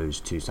 as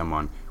opposed to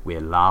someone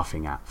we're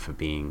laughing at for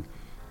being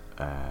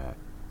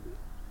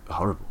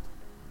horrible.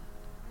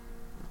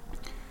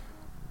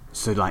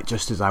 So, like,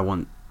 just as I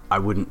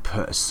wouldn't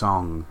put a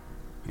song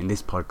in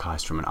this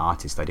podcast from an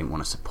artist I didn't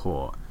want to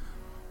support,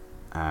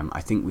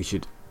 I think we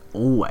should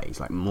always,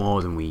 like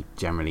more than we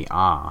generally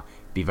are,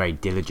 be very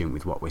diligent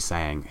with what we're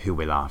saying, who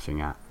we're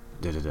laughing at,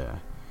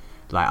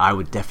 Like, I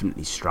would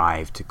definitely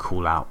strive to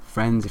call out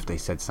friends if they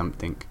said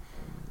something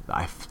that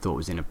I thought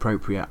was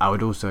inappropriate. I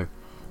would also,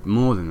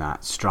 more than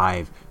that,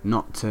 strive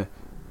not to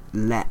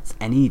let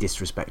any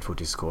disrespectful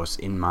discourse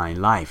in my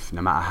life,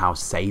 no matter how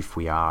safe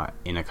we are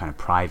in a kind of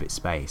private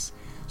space.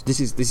 So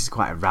this is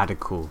quite a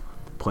radical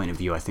point of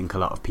view. I think a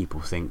lot of people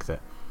think that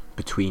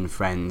between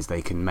friends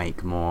they can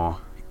make more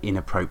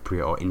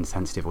inappropriate or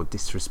insensitive or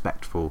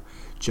disrespectful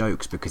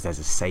jokes because there's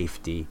a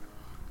safety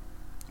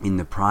in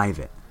the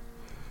private.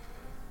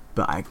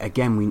 But I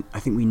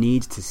think we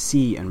need to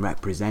see and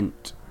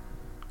represent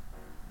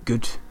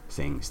good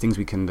things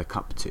we can look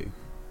up to.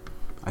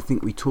 I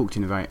think we talked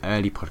in a very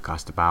early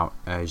podcast about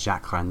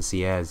Jacques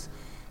Rancière's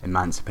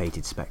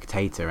Emancipated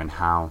Spectator, and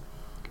how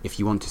if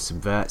you want to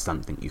subvert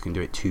something, you can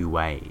do it two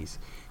ways.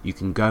 You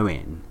can go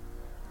in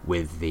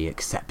with the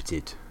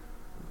accepted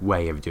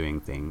way of doing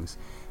things,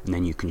 and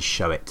then you can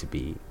show it to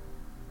be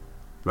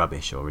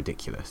rubbish or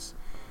ridiculous.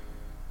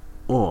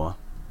 Or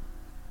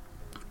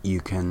you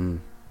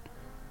can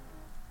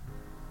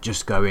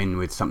just go in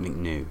with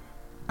something new.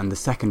 And the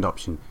second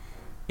option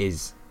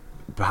is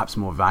perhaps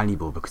more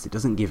valuable because it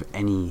doesn't give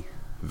any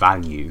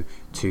value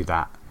to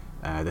that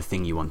the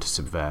thing you want to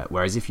subvert.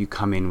 Whereas if you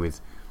come in with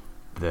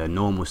the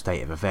normal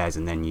state of affairs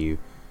and then you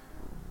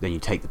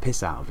take the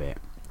piss out of it,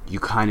 you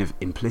kind of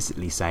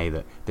implicitly say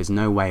that there's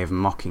no way of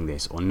mocking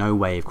this or no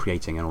way of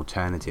creating an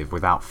alternative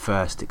without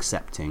first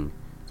accepting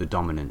the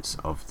dominance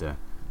of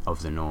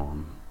the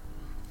norm.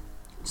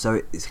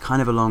 So it's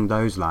kind of along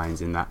those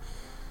lines, in that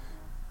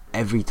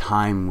every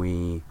time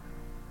we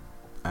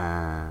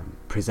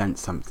present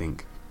something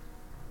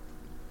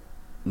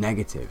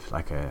negative,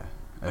 like a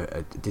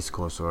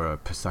discourse or a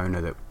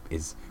persona that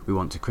we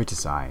want to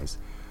criticize,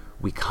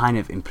 we kind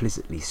of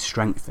implicitly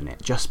strengthen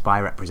it just by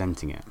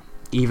representing it,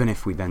 even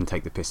if we then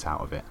take the piss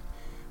out of it.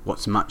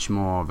 What's much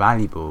more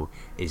valuable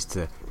is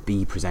to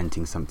be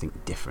presenting something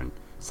different,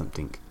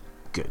 something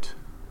good.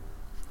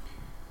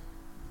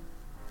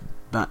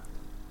 But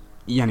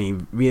Yanni,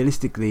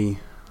 realistically,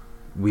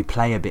 we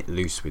play a bit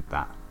loose with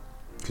that,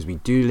 because we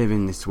do live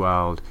in this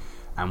world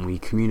and we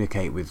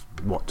communicate with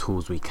what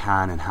tools we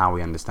can and how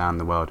we understand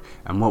the world,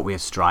 and what we are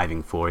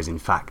striving for is in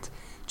fact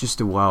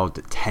just a world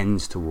that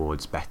tends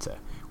towards better.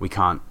 We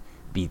can't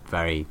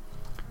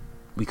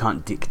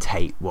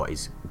dictate what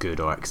is good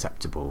or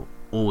acceptable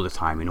all the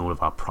time in all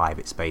of our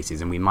private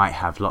spaces, and we might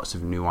have lots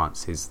of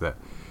nuances that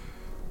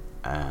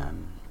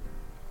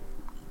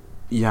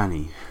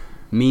Yanni,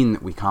 mean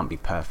that we can't be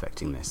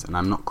perfect in this. And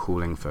I'm not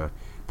calling for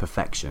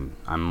perfection,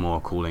 I'm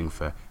more calling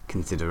for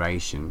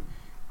consideration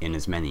in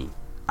as many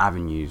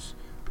avenues,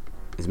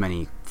 as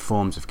many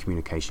forms of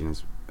communication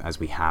as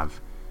we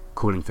have,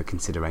 calling for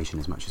consideration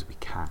as much as we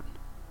can.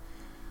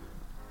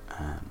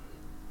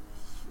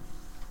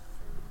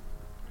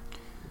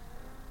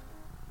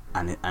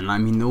 And I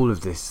mean, all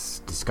of this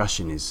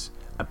discussion is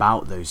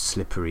about those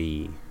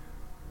slippery,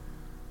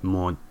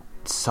 more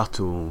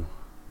subtle,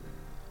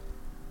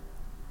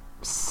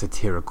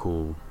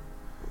 satirical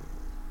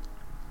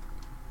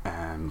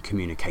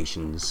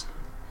communications,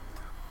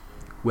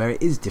 where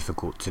it is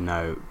difficult to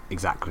know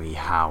exactly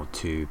how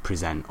to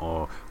present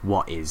or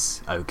what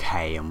is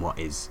okay and what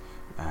is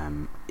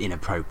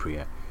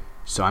inappropriate.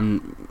 So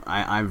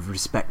I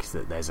respect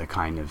that there's a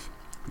kind of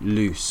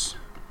loose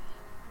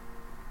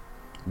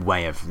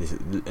way of this,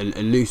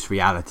 a loose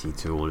reality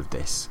to all of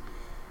this.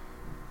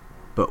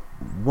 But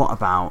what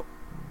about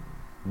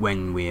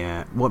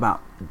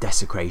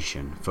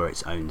desecration for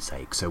its own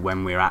sake? So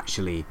when we're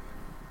actually,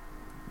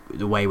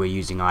 the way we're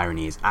using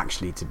irony is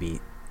actually to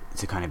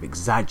kind of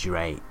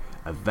exaggerate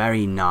a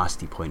very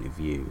nasty point of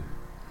view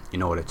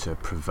in order to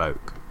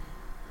provoke,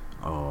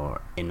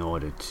 or in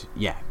order to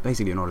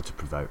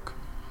provoke.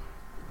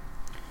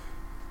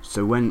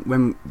 So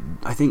when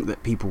I think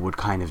that people would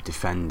kind of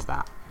defend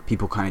that.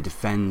 People kind of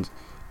defend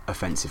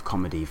offensive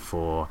comedy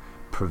for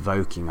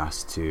provoking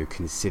us to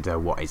consider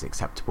what is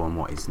acceptable and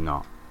what is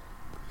not.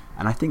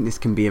 And I think this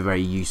can be a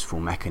very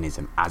useful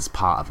mechanism as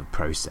part of a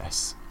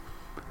process.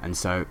 And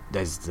so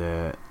there's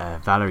the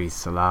Valerie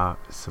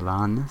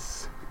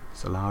Solaris,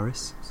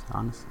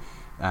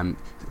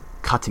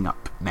 Cutting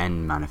Up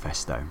Men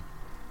manifesto,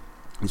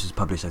 which was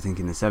published I think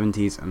in the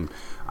 70s, and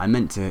I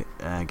meant to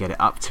get it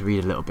up to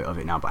read a little bit of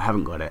it now, but I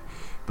haven't got it.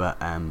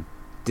 But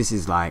this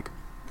is like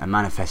a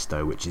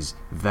manifesto which is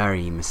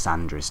very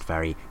misandrist,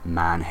 very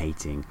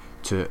man-hating,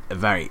 to a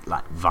very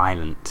like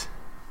violent,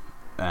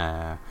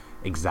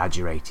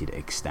 exaggerated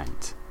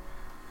extent.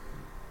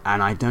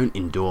 And I don't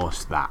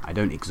endorse that. I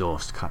don't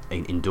endorse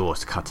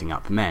cutting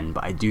up men,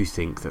 but I do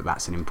think that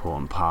that's an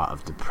important part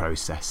of the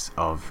process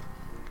of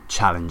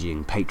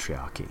challenging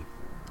patriarchy.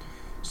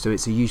 So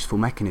it's a useful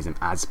mechanism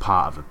as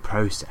part of a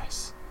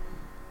process.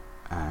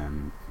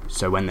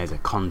 So when there's a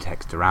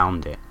context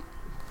around it,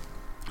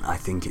 I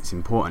think it's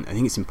important. I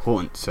think it's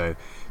important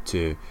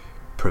to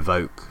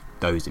provoke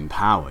those in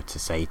power to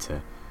say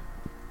to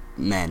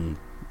men,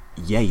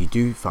 yeah, you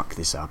do fuck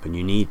this up and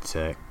you need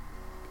to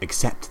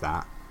accept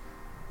that.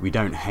 We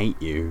don't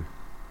hate you,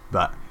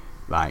 but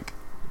like,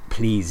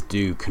 please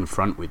do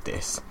confront with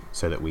this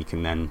so that we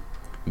can then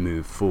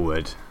move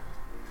forward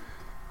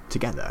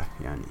together,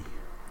 Yani.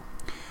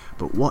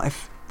 But what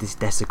if this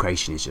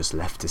desecration is just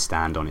left to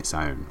stand on its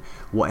own?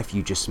 What if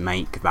you just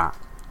make that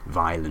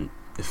violent,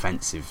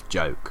 offensive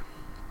joke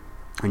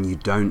and you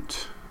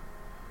don't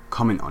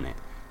comment on it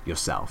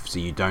yourself? So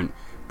you don't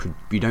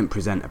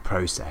present a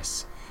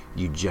process.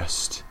 You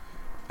just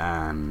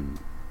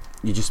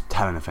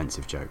tell an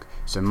offensive joke.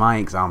 So my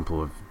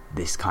example of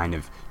this kind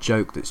of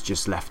joke that's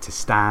just left to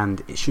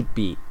stand, it should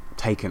be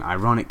taken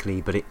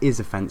ironically, but it is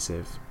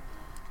offensive,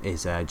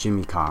 is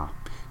Jimmy Carr.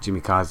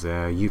 Jimmy Carr's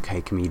a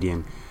UK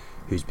comedian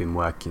who's been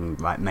working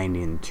like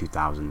mainly in the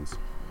 2000s.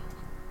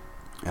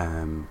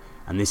 And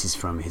this is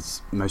from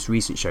his most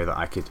recent show that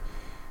I could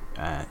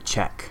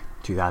check,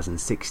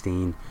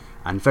 2016,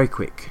 and very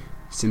quick,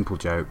 simple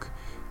joke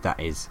that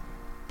is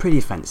pretty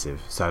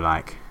offensive. So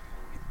like,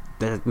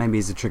 there maybe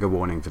is a trigger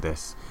warning for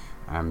this,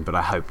 but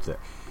I hope that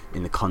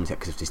in the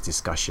context of this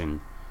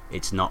discussion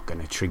it's not going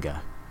to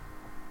trigger.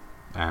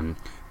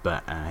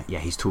 Yeah,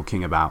 he's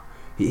talking about,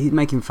 he's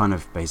making fun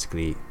of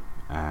basically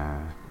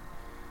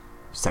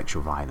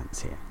sexual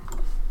violence here.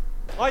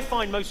 I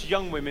find most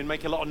young women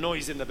make a lot of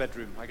noise in the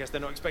bedroom. I guess they're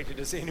not expected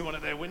to see anyone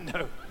at their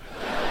window.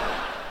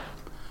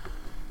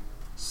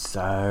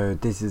 So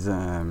this is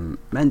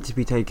meant to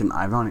be taken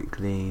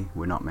ironically.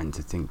 We're not meant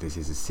to think this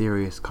is a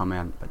serious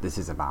comment, but this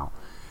is about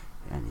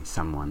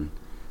someone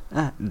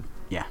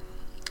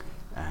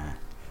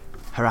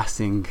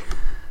harassing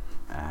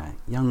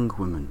young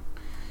women.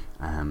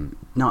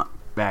 Not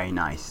very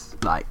nice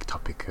like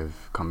topic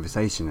of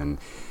conversation,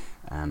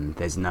 and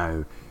there's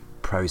no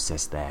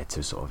process there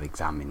to sort of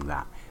examine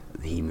that.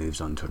 He moves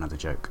on to another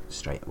joke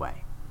straight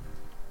away.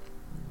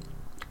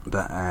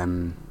 But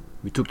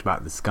we talked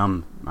about the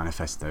Scum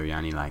Manifesto,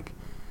 Yani, like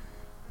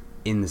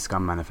in the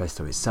Scum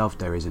Manifesto itself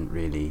there isn't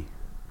really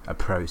a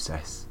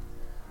process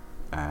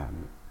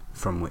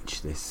from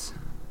which this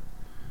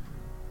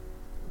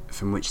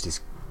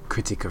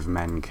critic of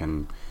men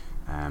can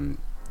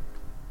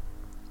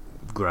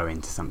grow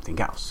into something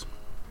else.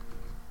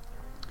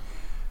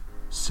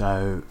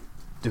 So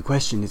the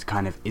question is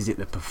kind of, is it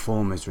the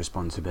performer's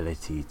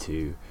responsibility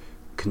to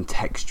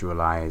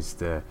contextualize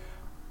the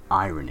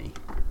irony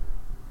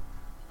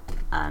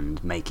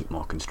and make it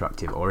more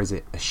constructive, or is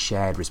it a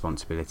shared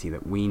responsibility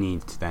that we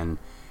need to then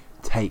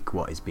take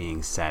what is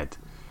being said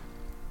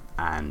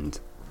and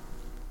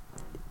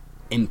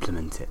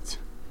implement it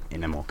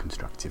in a more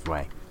constructive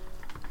way?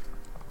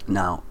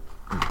 Now,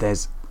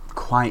 there's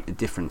quite a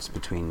difference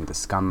between the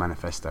Scum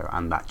Manifesto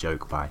and that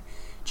joke by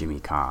Jimmy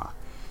Carr,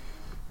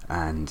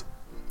 and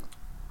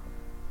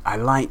I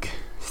like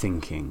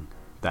thinking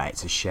that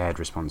it's a shared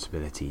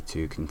responsibility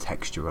to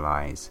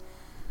contextualize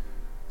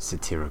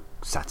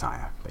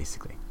satire,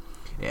 basically.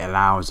 It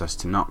allows us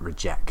to not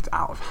reject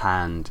out of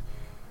hand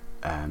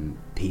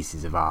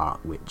pieces of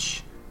art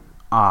which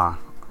are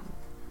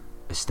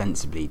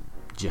ostensibly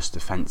just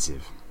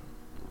offensive.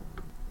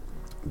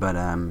 But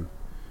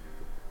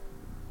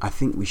I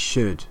think we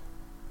should,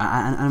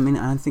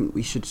 I think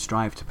we should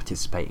strive to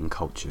participate in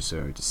culture,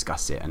 so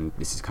discuss it, and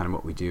this is kind of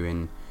what we do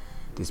in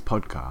this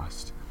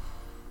podcast.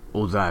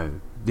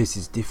 Although this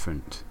is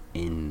different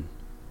in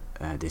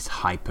this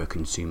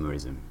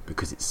hyper-consumerism,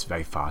 because it's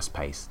very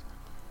fast-paced,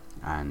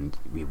 and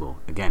we will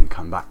again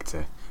come back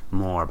to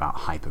more about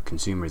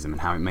hyper-consumerism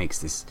and how it makes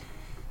this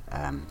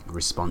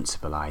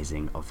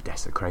responsibilizing of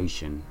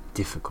desecration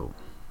difficult.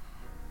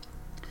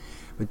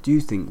 But do you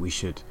think we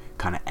should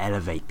kind of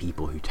elevate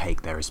people who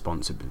take their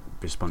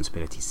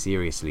responsibility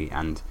seriously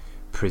and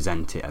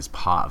present it as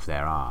part of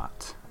their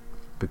art?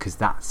 Because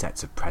that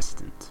sets a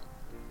precedent.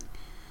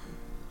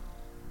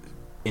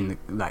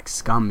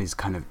 Scum is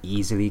kind of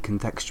easily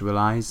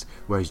contextualized,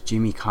 whereas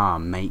Jimmy Carr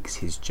makes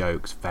his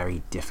jokes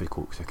very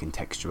difficult to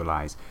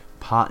contextualize,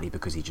 partly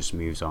because he just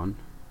moves on,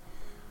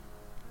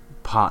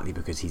 partly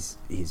because he's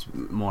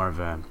more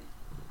of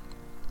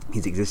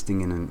he's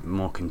existing in a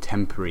more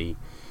contemporary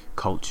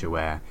culture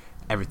where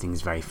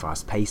everything's very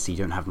fast paced, so you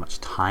don't have much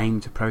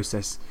time to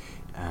process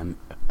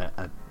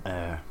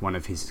one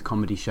of his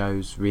comedy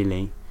shows,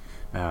 really.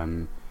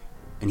 And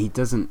he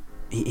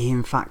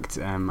in fact,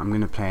 I'm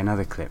going to play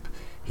another clip.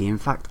 He in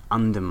fact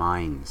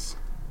undermines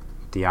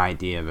the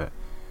idea that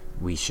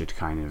we should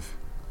kind of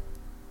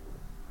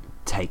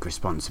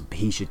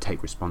he should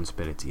take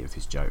responsibility of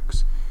his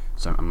jokes.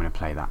 So I'm going to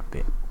play that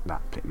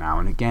clip now,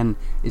 and again,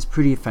 it's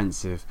pretty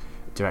offensive,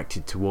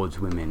 directed towards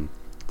women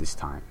this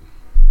time.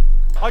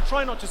 I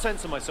try not to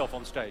censor myself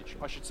on stage.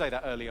 I should say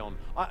that early on.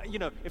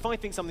 If I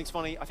think something's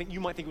funny, I think you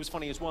might think it was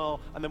funny as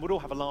well, and then we'll all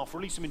have a laugh,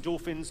 release some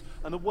endorphins,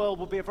 and the world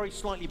will be a very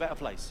slightly better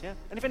place, yeah?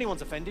 And if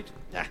anyone's offended,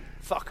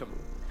 fuck them.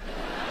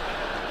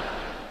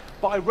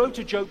 But I wrote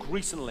a joke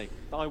recently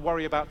that I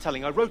worry about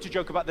telling. I wrote a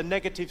joke about the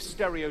negative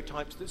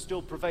stereotypes that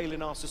still prevail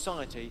in our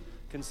society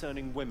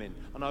concerning women.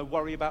 And I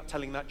worry about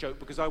telling that joke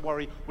because I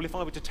worry, well, if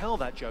I were to tell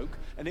that joke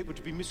and it were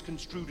to be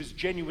misconstrued as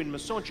genuine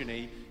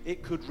misogyny,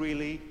 it could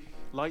really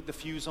light the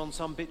fuse on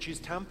some bitch's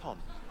tampon.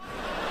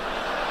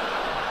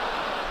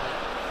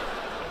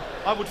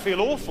 I would feel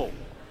awful.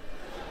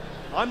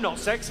 I'm not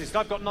sexist.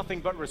 I've got nothing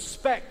but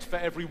respect for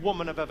every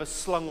woman I've ever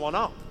slung one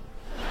up.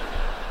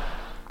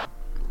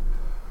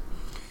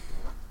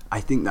 I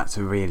think that's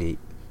a really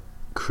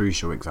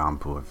crucial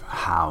example of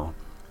how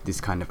this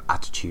kind of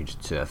attitude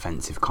to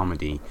offensive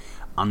comedy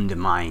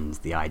undermines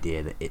the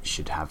idea that it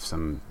should have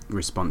some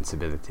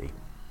responsibility.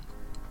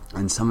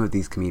 And some of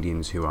these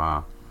comedians who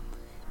are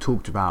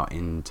talked about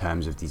in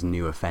terms of these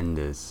new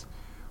offenders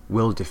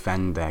will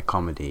defend their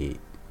comedy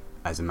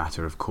as a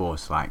matter of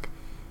course, like,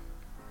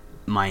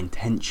 my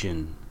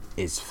intention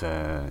is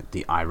for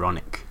the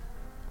ironic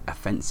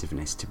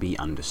offensiveness to be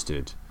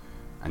understood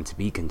and to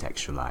be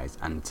contextualized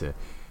and to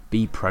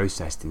be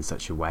processed in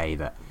such a way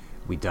that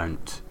we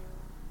don't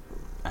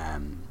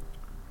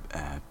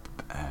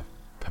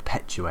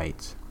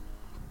perpetuate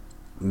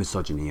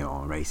misogyny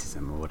or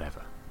racism or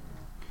whatever.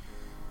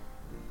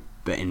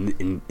 But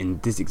in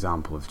this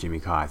example of Jimmy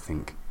Carr, I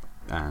think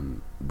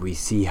we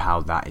see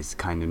how that is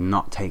kind of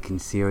not taken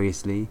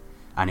seriously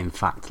and in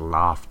fact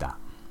laughed at.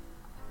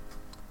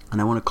 And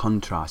I want to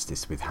contrast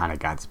this with Hannah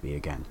Gadsby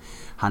again.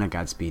 Hannah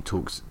Gadsby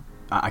talks,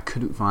 I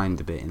couldn't find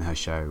the bit in her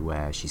show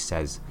where she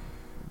says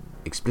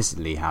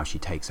explicitly how she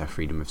takes her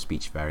freedom of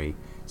speech very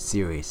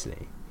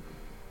seriously,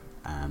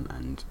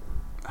 and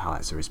how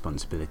that's a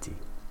responsibility.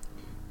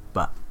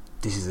 But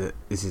this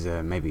is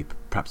a maybe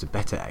perhaps a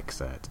better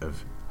excerpt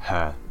of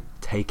her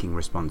taking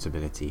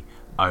responsibility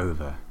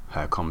over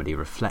her comedy,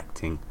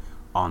 reflecting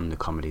on the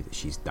comedy that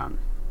she's done.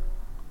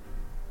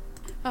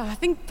 I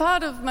think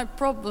part of my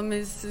problem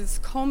is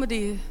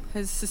comedy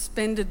has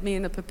suspended me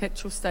in a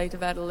perpetual state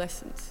of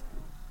adolescence.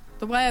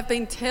 The way I've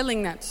been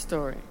telling that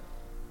story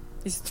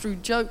is through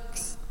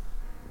jokes.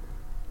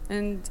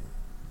 And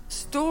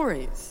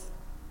stories,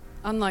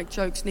 unlike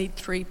jokes, need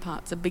three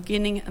parts: a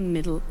beginning, a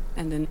middle,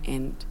 and an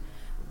end.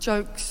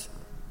 Jokes,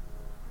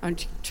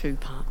 only two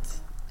parts: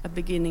 a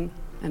beginning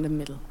and a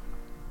middle.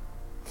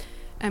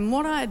 And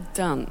what I had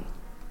done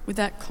with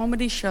that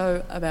comedy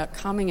show about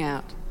coming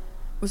out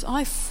was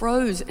I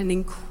froze an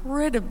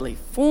incredibly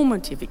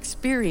formative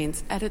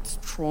experience at its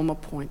trauma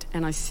point,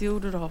 and I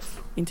sealed it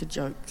off into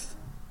jokes.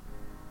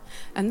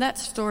 And that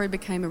story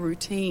became a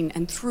routine,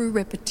 and through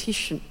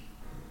repetition,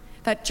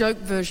 that joke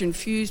version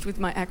fused with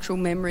my actual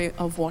memory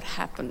of what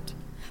happened.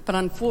 But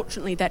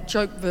unfortunately, that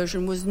joke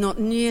version was not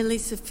nearly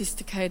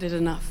sophisticated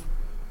enough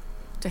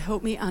to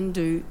help me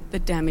undo the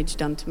damage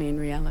done to me in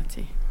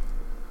reality.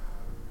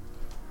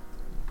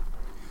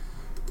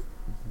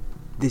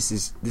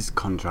 This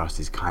contrast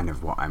is kind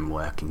of what I'm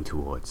working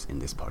towards in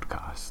this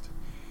podcast.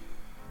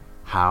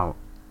 How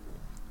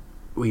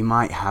we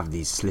might have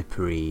these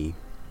slippery,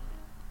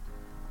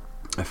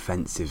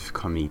 offensive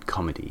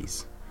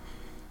comedies,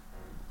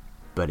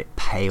 but it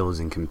pales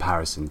in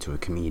comparison to a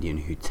comedian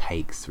who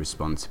takes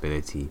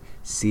responsibility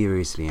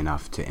seriously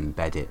enough to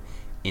embed it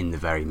in the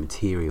very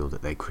material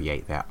that they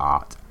create their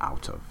art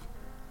out of.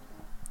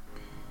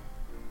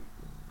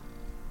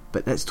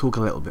 But let's talk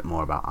a little bit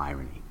more about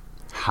irony.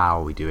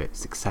 How we do it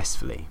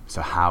successfully,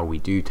 so how we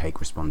do take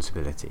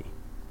responsibility.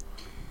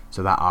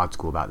 So that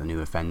article about the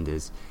new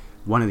offenders,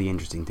 one of the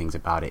interesting things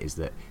about it is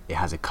that it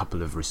has a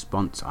couple of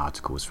response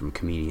articles from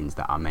comedians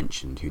that are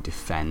mentioned who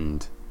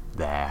defend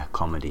their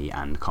comedy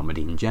and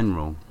comedy in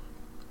general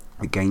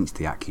against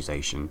the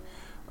accusation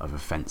of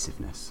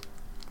offensiveness.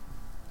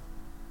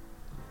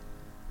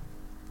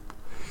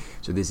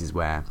 So this is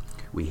where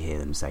we hear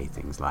them say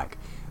things like,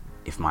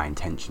 if my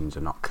intentions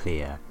are not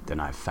clear, then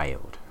I've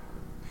failed,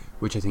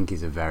 which I think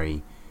is a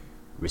very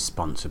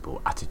responsible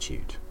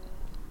attitude.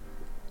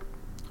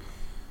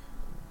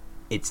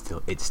 It's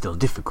still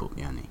difficult,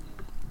 Yanni.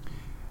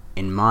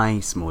 In my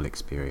small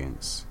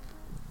experience,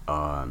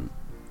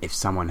 if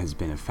someone has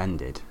been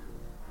offended,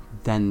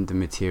 then the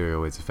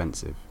material is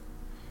offensive,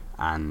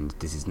 and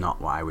this is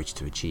not what I wish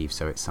to achieve,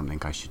 so it's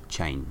something I should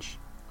change,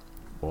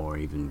 or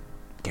even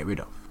get rid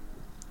of.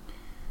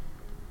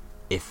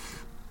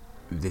 If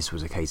this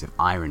was a case of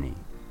irony,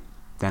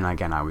 then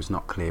again I was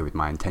not clear with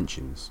my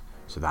intentions,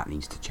 so that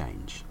needs to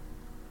change.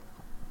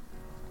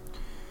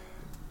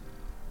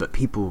 But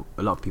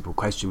a lot of people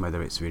question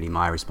whether it's really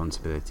my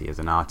responsibility as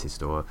an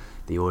artist or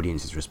the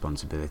audience's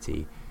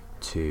responsibility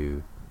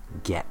to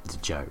get the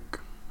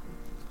joke.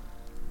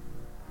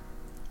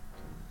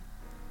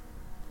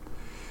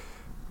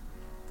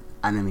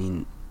 And I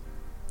mean,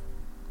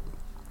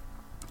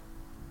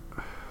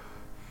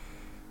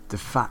 the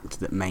fact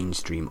that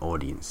mainstream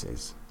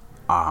audiences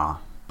are,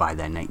 by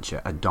their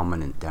nature, a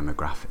dominant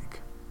demographic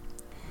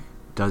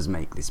does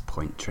make this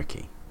point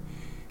tricky.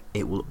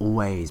 It will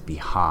always be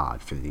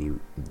hard for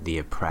the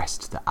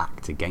oppressed to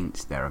act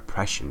against their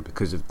oppression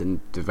because of the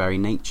very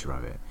nature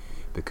of it,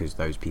 because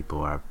those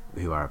people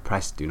who are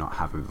oppressed do not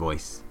have a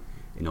voice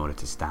in order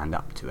to stand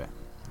up to it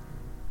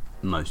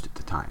most of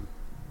the time.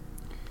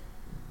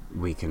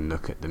 We can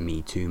look at the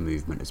Me Too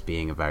movement as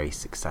being a very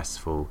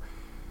successful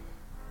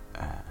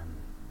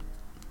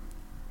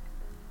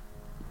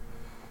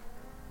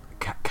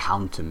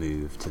counter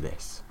move to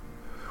this,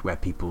 where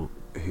people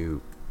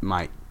who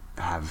might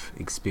have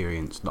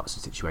experienced lots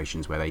of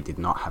situations where they did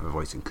not have a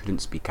voice and couldn't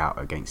speak out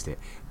against it,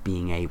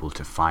 being able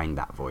to find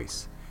that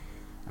voice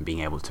and being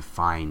able to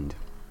find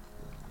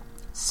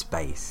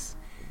space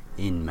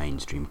in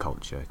mainstream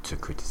culture to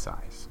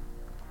criticize.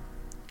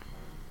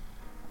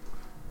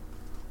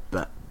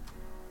 But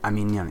I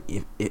mean, you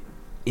know,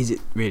 is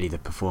it really the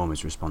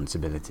performer's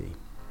responsibility?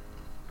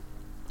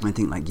 I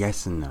think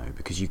yes and no,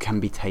 because you can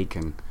be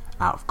taken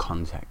out of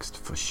context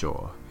for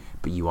sure,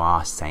 but you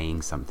are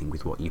saying something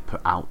with what you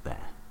put out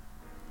there.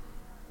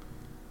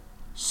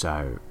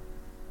 So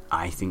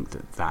I think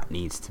that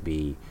needs to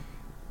be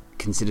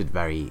considered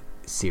very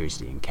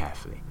seriously and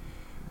carefully.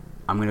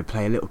 I'm going to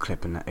play a little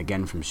clip, and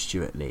again from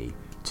Stuart Lee,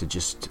 to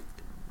just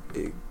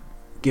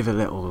give a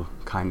little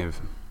kind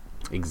of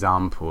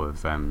example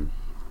of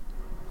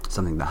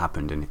something that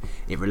happened, and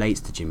it relates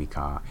to Jimmy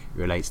Carr. It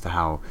relates to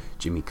how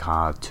Jimmy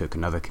Carr took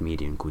another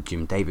comedian called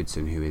Jim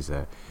Davidson, who is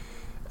a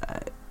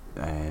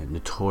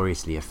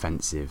notoriously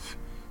offensive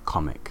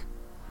comic.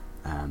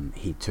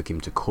 He took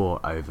him to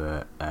court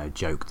over a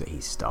joke that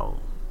he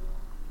stole.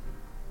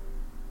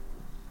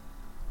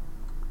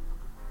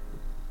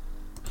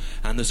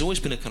 And there's always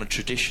been a kind of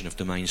tradition of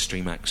the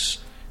mainstream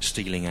acts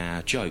stealing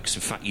our jokes.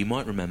 In fact, you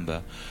might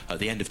remember at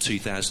the end of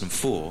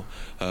 2004,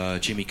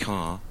 Jimmy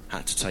Carr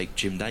had to take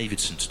Jim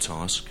Davidson to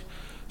task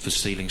for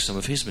stealing some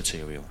of his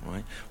material,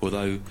 right?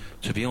 Although,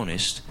 to be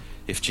honest,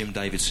 if Jim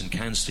Davidson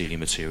can steal your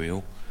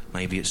material,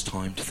 maybe it's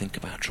time to think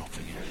about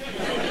dropping it.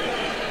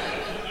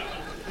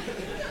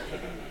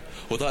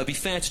 Although, to be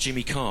fair to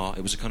Jimmy Carr,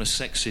 it was a kind of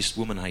sexist,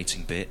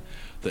 woman-hating bit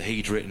that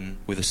he'd written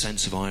with a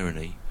sense of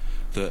irony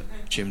that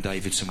Jim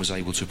Davidson was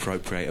able to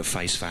appropriate at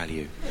face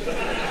value.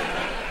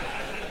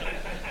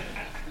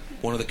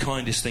 One of the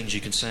kindest things you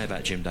can say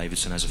about Jim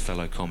Davidson as a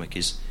fellow comic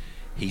is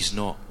he's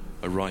not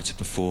a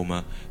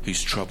writer-performer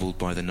who's troubled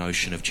by the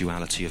notion of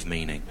duality of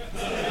meaning.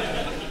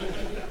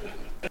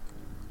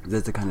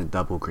 There's a kind of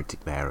double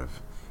critic there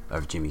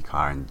of Jimmy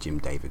Carr and Jim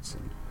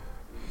Davidson.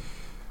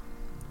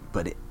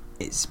 But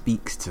it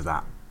speaks to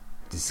that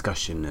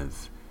discussion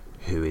of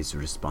who is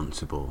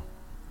responsible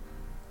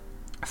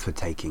for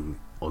taking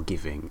or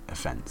giving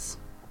offence.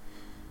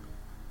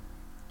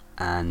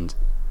 And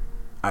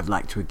I'd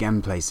like to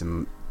again play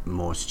some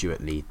more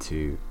Stuart Lee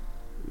to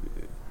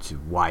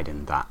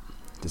widen that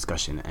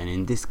discussion. And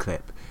in this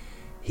clip,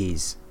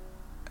 he's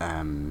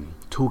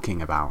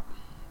talking about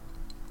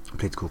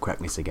political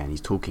correctness again.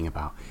 He's talking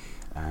about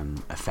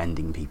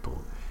offending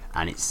people,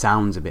 and it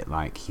sounds a bit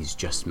like he's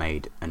just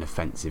made an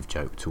offensive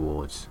joke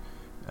towards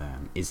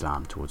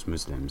Islam, towards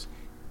Muslims,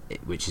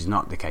 which is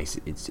not the case.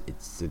 It's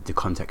the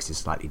context is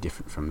slightly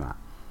different from that.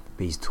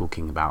 But he's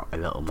talking about a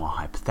little more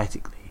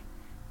hypothetically,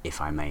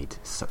 if I made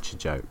such a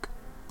joke.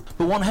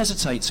 But one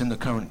hesitates in the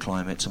current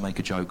climate to make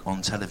a joke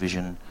on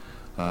television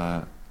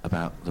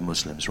about the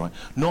Muslims, right?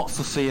 Not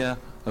for fear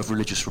of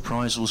religious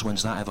reprisals.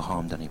 When's that ever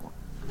harmed anyone?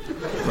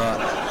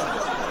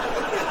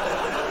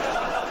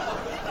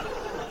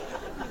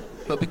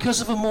 But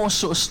because of a more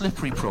sort of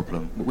slippery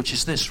problem, which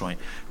is this, right?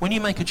 When you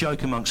make a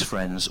joke amongst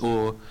friends,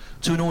 or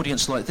to an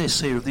audience like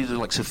this here, these are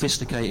like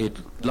sophisticated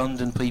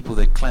London people,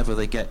 they're clever,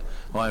 they get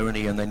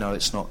irony, and they know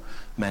it's not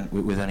meant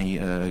with any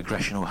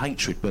aggression or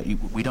hatred, but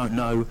we don't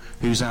know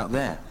who's out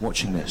there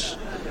watching this.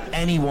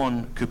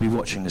 Anyone could be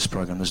watching this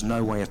programme. There's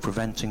no way of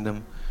preventing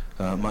them,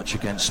 much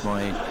against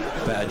my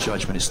better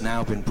judgment. It's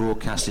now been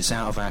broadcast, it's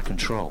out of our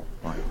control,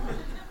 right?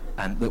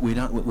 And but we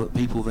don't,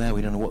 people there,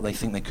 we don't know what they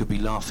think. They could be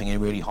laughing in a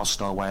really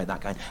hostile way at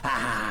that, going,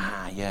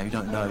 yeah, we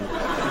don't know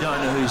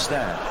who's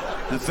there.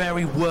 The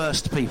very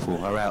worst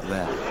people are out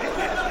there.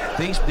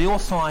 They're all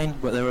fine,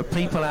 but there are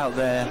people out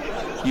there,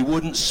 you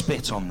wouldn't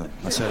spit on them,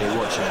 I tell you,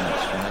 watching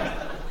this,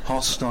 right?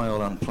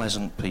 Hostile,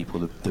 unpleasant people,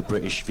 the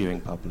British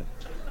viewing public.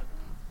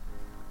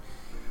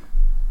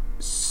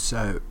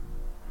 So,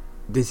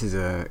 this is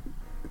a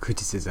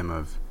criticism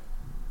of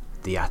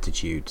the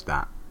attitude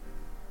that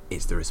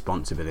it's the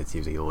responsibility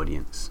of the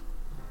audience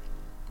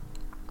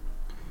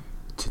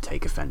to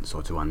take offence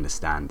or to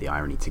understand the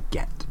irony, to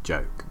get the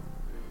joke.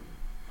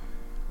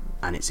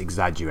 And it's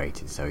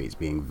exaggerated, so it's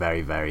being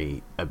very,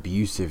 very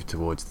abusive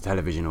towards the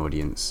television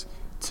audience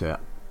to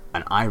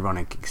an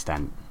ironic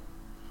extent,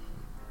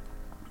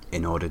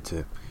 in order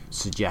to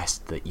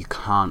suggest that you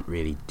can't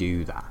really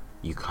do that.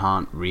 You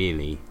can't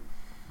really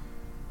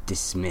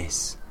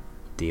dismiss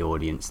the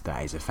audience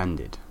that is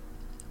offended.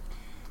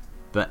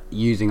 But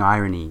using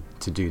irony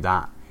to do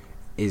that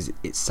is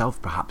itself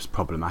perhaps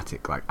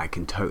problematic. Like, I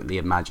can totally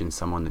imagine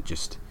someone that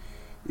just,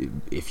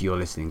 if you're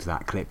listening to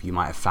that clip, you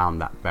might have found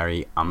that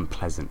very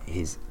unpleasant,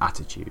 his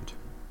attitude.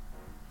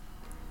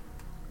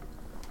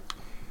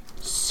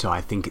 So I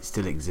think it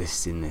still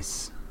exists in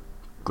this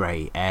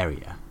grey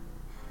area.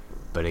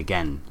 But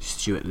again,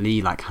 Stuart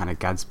Lee, like Hannah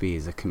Gadsby,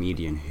 is a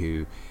comedian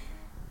who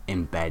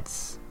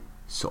embeds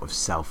sort of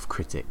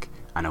self-critic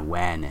and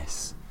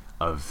awareness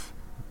of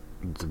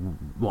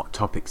what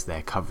topics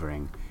they're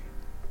covering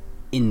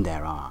in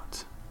their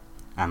art.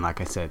 And like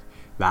I said,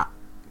 that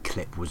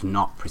clip was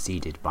not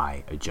preceded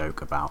by a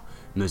joke about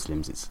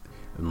Muslims. It's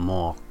a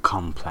more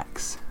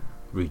complex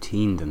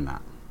routine than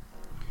that.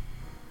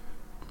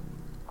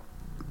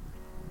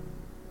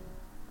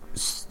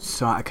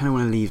 So I kind of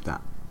want to leave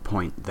that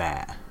point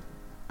there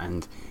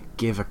and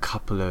give a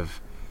couple of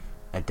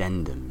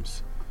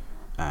addendums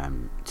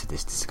to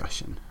this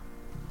discussion.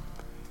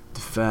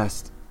 The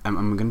first,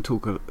 I'm going to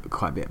talk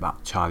quite a bit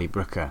about Charlie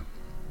Brooker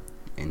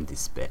in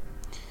this bit.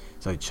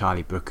 So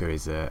Charlie Brooker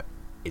is a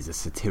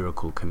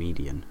satirical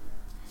comedian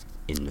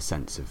in the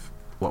sense of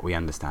what we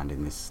understand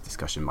in this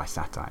discussion by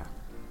satire.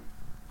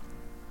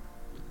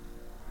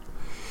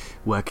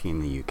 Working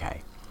in the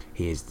UK,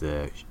 he is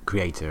the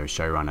creator,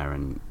 showrunner,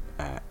 and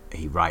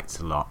he writes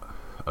a lot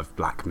of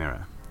Black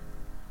Mirror.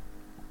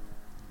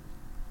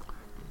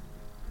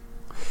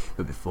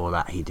 But before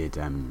that, he did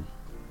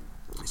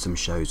some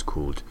shows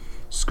called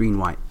Screen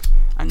Wipe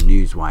and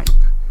News Wipe,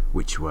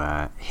 which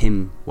were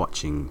him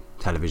watching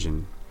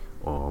television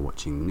or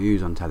watching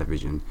news on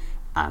television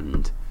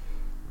and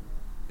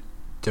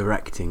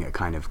directing a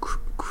kind of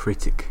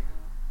critic,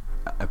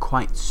 a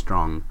quite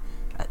strong,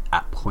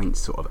 at points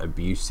sort of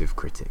abusive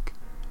critic,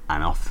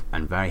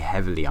 and very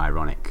heavily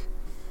ironic.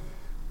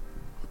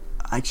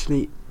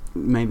 Actually,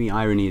 maybe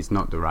irony is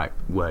not the right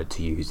word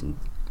to use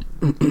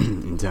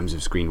in terms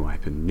of Screen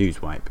Wipe and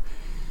News Wipe,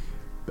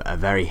 but a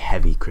very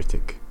heavy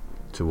critic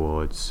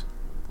towards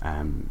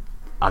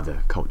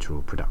other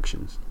cultural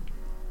productions.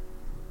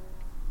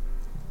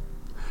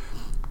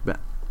 But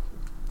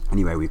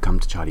anyway, we come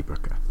to Charlie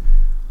Brooker.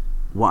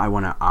 What I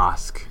want to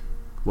ask,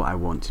 what I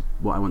want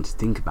to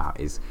think about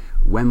is,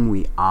 when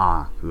we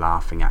are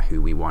laughing at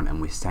who we want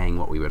and we're saying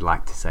what we would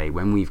like to say,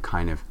 when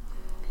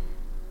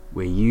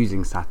we're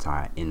using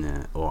satire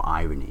or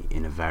irony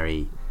in a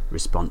very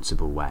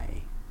responsible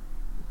way,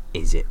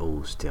 is it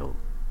all still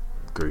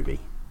groovy?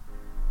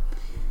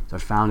 So I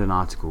found an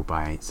article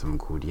by someone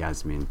called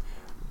Yasmin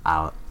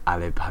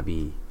Alib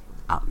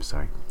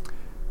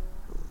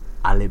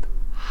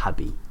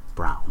Habi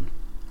Brown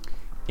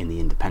in the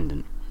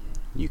Independent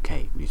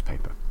UK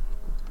newspaper,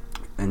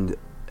 and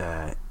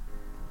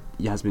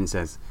Yasmin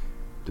says,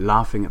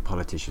 laughing at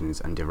politicians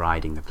and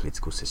deriding the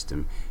political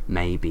system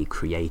may be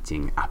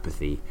creating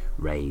apathy,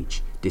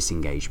 rage,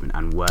 disengagement,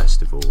 and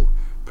worst of all,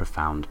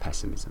 profound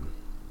pessimism.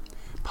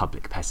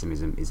 Public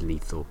pessimism is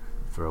lethal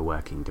for a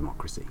working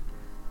democracy.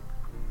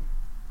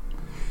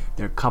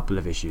 There are a couple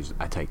of issues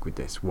I take with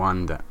this.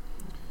 One, that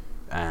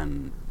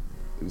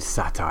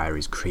satire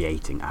is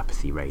creating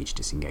apathy, rage,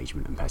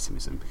 disengagement, and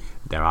pessimism.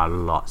 There are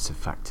lots of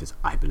factors,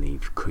 I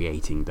believe,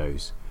 creating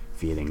those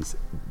feelings.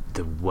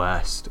 The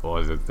worst,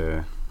 or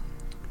the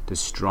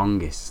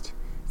strongest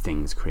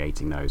things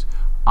creating those,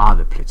 are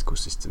the political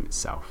system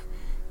itself.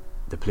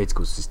 The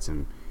political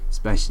system,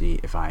 especially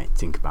if I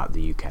think about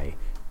the UK,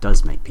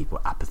 does make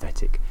people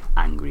apathetic,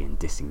 angry, and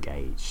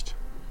disengaged,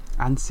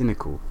 and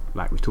cynical,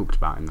 like we talked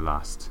about in the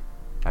last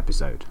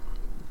episode.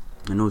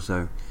 And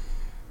also,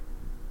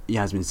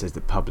 Yasmin says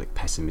that public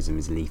pessimism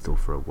is lethal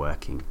for a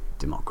working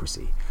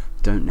democracy.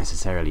 Don't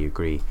necessarily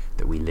agree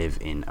that we live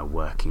in a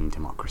working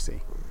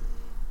democracy,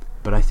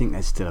 but I think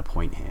there's still a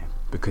point here,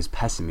 because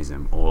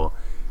pessimism, or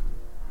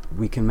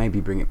we can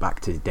maybe bring it back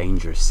to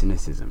dangerous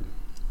cynicism,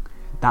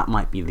 that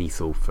might be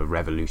lethal for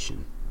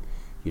revolution.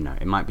 You know,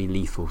 it might be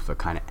lethal for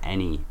kind of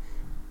any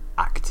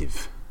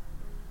active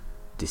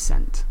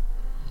dissent.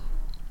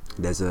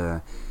 There's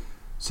a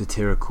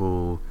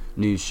satirical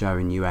news show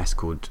in US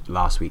called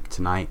Last Week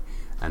Tonight,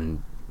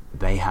 and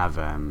they have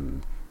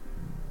done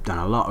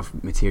a lot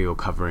of material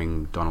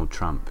covering Donald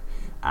Trump,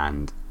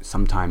 and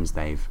sometimes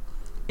they've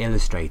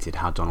illustrated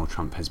how Donald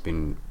Trump has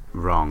been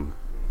wrong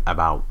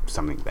about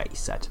something that he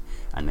said,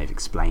 and they've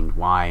explained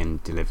why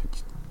and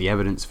delivered the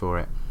evidence for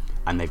it,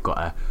 and they've got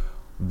a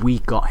 "we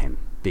got him"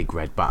 big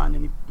red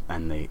button,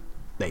 and they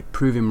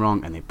prove him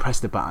wrong, and they press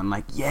the button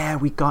like, yeah,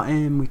 we got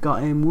him,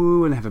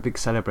 woo, and they have a big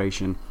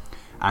celebration,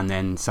 and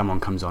then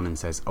someone comes on and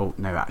says, oh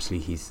no, actually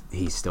he's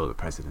still the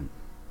president.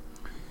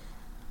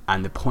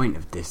 And the point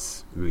of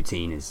this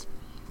routine is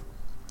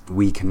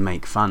we can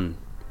make fun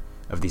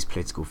of these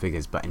political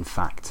figures, but in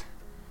fact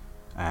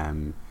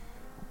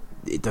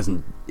it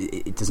doesn't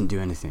do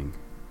anything.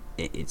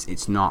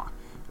 It's not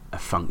a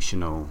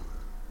functional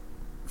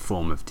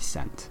form of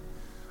dissent.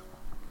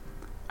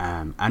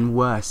 And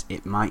worse,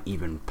 it might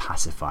even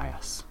pacify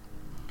us.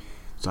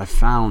 So I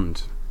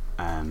found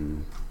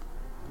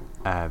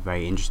a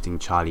very interesting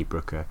Charlie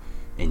Brooker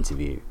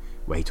interview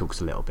where he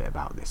talks a little bit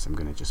about this. I'm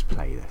going to just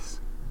play this.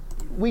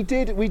 We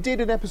did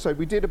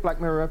a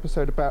Black Mirror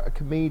episode about a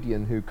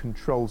comedian who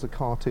controls a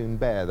cartoon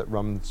bear that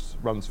runs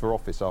for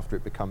office after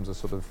it becomes a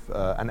sort of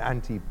an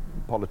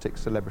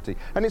anti-politics celebrity.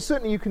 And it's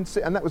certainly, you can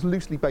see, and that was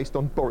loosely based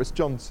on Boris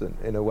Johnson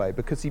in a way,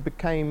 because he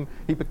became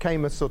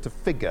a sort of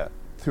figure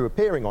through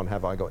appearing on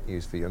Have I Got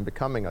News For You and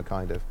becoming a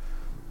kind of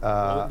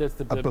a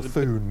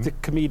buffoon. The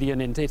comedian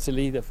in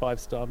Italy, the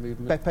 5-star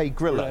movement. Beppe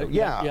Grillo.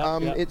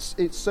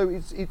 It's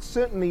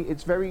certainly,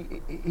 it's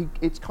very,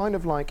 it's kind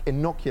of like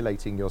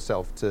inoculating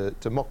yourself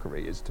to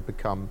mockery, is to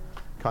become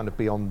kind of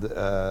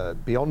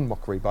beyond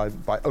mockery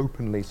by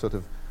openly sort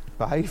of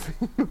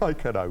behaving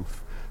like an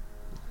oaf.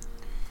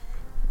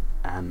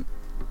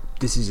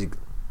 This is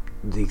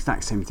the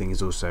exact same thing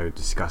is also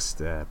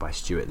discussed by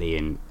Stuart Lee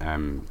in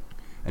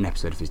an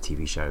episode of his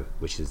TV show,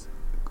 which is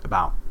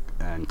about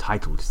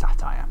entitled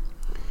Satire,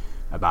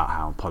 about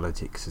how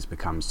politics has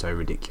become so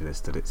ridiculous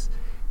that it's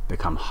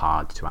become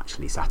hard to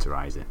actually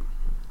satirize it.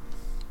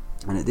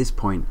 And at this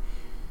point,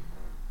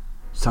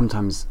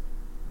 sometimes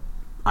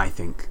I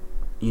think,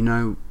 you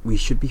know, we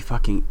should be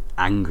fucking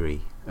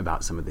angry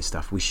about some of this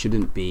stuff. We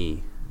shouldn't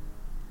be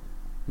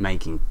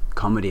making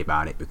comedy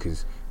about it,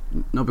 because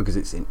not because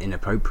it's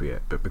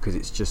inappropriate, but because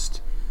it's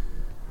just,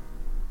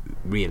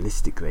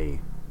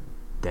 realistically,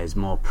 there's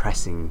more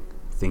pressing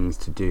things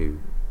to do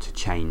to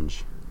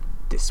change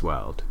this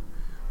world.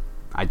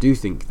 I do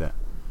think that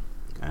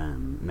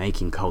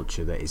making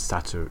culture that is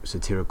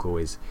satirical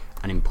is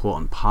an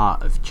important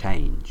part of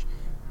change,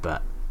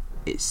 but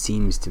it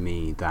seems to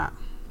me that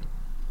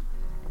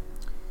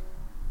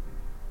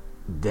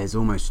there's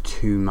almost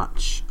too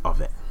much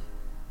of it.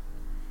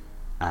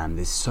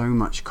 There's so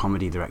much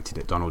comedy directed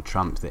at Donald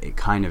Trump that it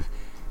kind of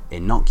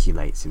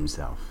inoculates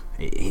himself.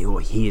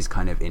 He is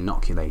kind of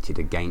inoculated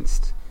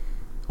against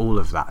all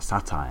of that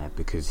satire,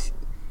 because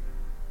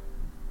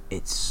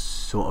it's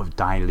sort of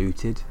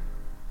diluted.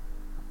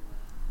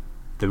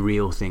 The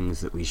real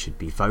things that we should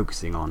be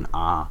focusing on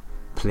are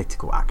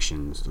political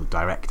actions or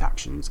direct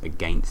actions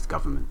against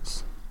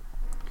governments.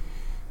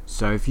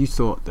 So if you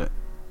thought that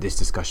this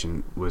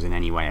discussion was in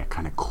any way a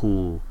kind of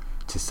call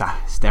to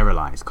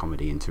sterilize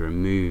comedy and to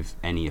remove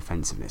any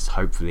offensiveness,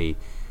 hopefully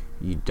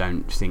you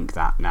don't think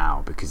that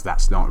now, because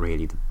that's not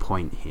really the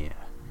point here.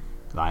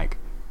 Like,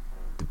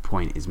 the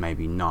point is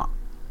maybe not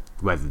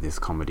whether this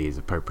comedy is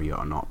appropriate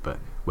or not, but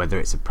whether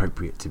it's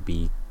appropriate to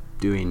be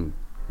doing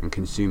and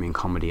consuming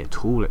comedy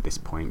at all at this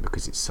point,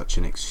 because it's such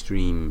an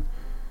extreme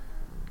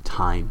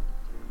time.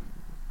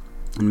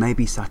 And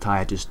maybe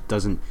satire just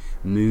doesn't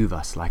move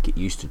us like it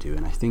used to do.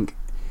 And I think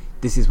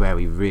this is where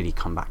we really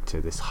come back to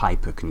this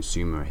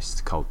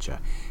hyper-consumerist culture.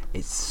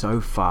 It's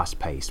so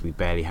fast-paced, we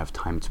barely have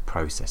time to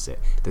process it.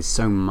 There's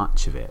so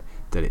much of it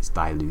that it's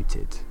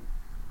diluted.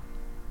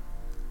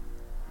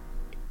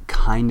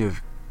 kind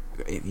of,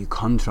 if you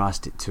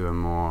contrast it to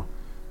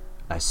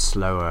a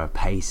slower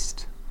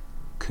paced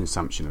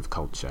consumption of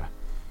culture,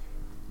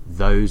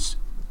 those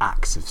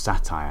acts of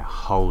satire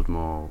hold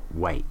more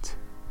weight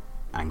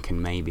and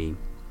can maybe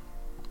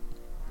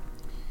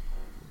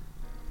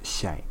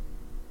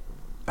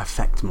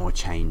affect more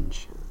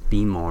change,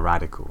 be more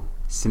radical,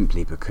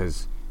 simply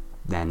because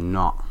they're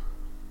not,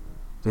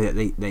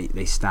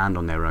 they stand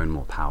on their own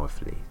more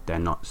powerfully. They're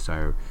not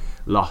so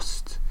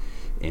lost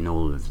in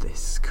all of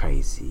this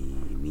crazy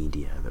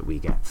media that we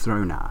get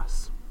thrown at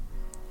us.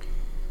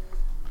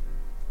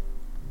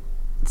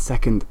 The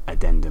second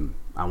addendum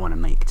I want to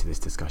make to this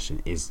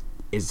discussion is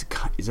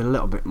a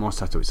little bit more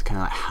subtle. It's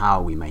kind of like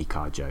how we make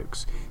our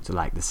jokes. So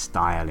like the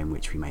style in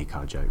which we make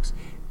our jokes,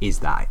 is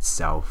that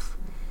itself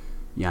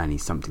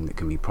something that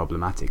can be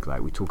problematic?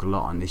 Like we talk a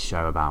lot on this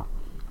show about,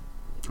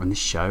 on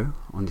this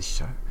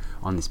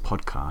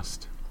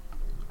podcast.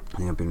 I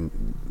think I've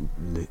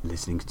been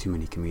listening to too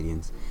many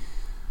comedians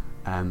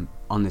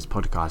on this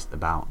podcast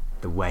about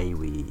the way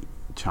we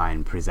try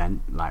and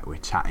present, like we're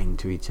chatting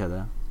to each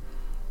other,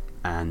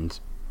 and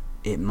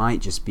it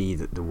might just be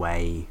that the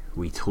way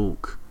we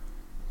talk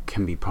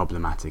can be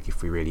problematic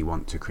if we really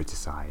want to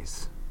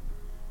criticize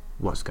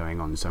what's going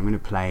on. So I'm going to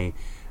play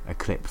a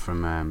clip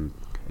from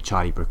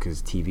Charlie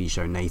Brooker's TV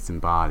show Nathan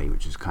Barley,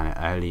 which was kind of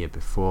earlier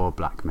before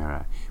Black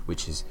Mirror,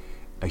 which is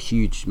a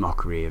huge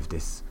mockery of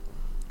this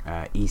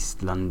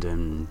East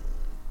London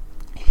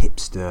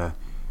hipster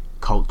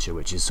culture,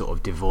 which is sort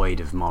of devoid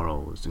of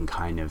morals and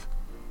kind of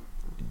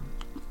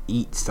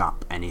eats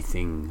up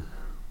anything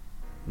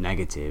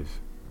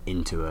negative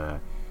into a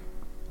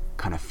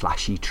kind of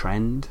flashy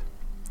trend.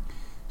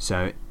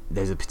 So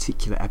there's a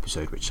particular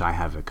episode which I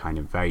have a kind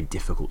of very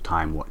difficult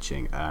time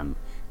watching,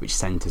 which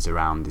centres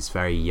around this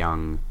very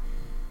young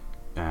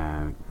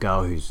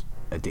girl who's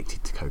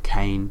addicted to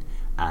cocaine,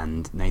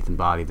 and Nathan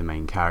Barley, the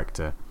main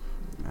character,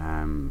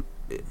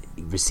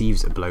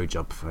 receives a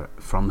blowjob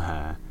from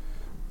her,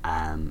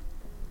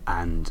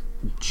 and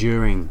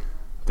during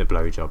the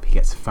blowjob he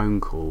gets a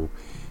phone call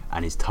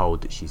and is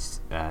told that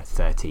she's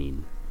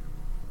 13.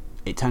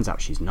 It turns out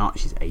she's not,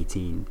 she's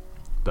 18,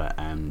 but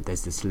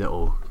there's this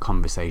little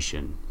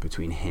conversation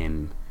between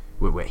him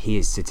where he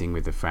is sitting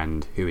with a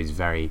friend who is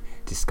very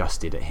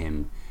disgusted at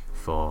him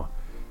for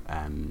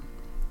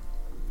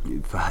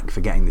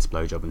getting this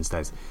blowjob, and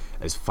says,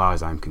 as far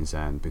as I'm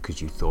concerned,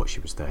 because you thought she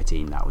was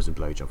 13, that was a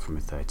blowjob from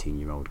a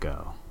 13-year-old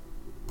girl.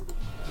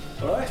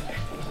 Alright.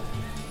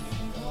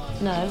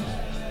 No.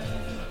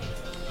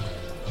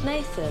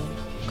 Nathan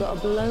got a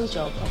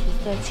blowjob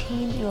off a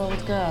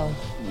 13-year-old girl.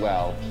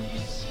 Well,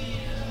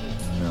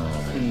 No.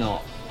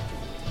 not.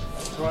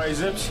 Right,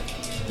 Zips.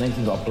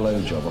 Nathan got a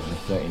blowjob off a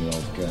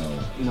 13-year-old girl.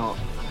 Not.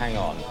 Hang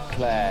on.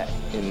 Claire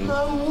in...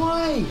 No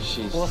way!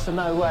 She's... What's the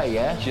no way,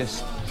 yeah?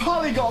 Just...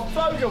 Polly got a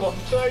blowjob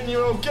off a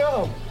 13-year-old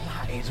girl!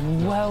 That is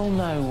well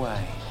no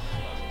way.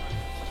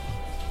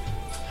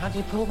 How do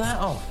you pull that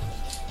off?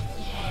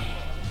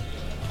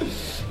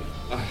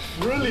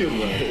 Brilliant,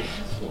 mate.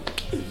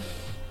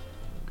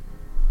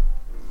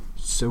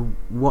 So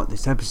what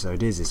this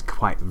episode is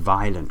quite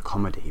violent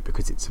comedy,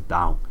 because it's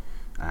about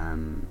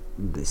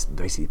this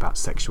basically about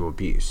sexual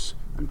abuse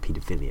and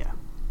paedophilia,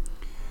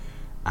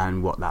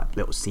 and what that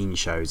little scene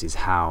shows is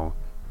how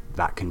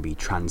that can be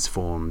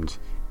transformed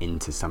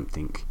into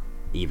something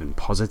even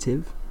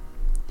positive.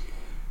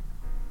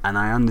 And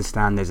I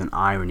understand there's an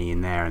irony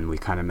in there, and we're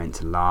kind of meant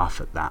to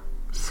laugh at that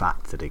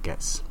fact that it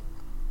gets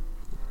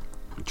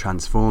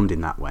transformed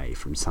in that way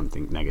from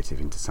something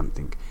negative into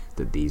something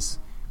that these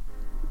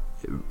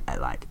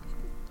like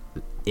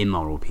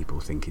immoral people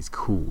think is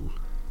cool.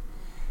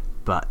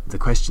 But the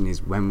question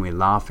is, when we're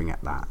laughing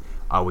at that,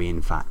 are we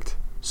in fact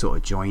sort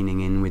of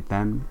joining in with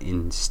them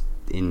in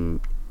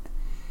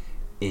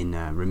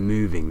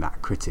removing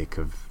that critic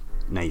of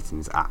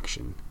Nathan's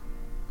action,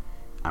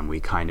 and we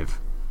kind of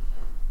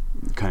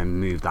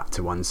move that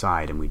to one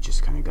side, and we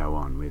just kind of go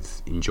on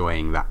with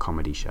enjoying that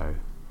comedy show?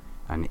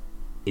 And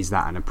is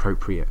that an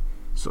appropriate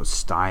sort of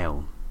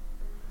style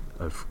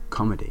of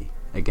comedy?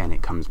 Again,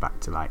 it comes back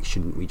to, like,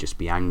 shouldn't we just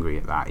be angry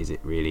at that? Is it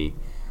really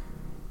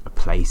a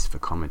place for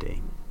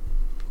comedy?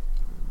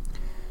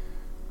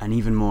 And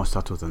even more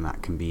subtle than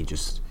that can be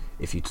just,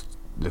 if you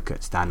look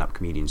at stand-up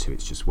comedians who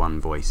it's just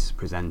one voice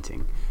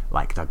presenting,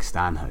 like Doug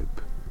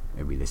Stanhope,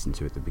 that we listened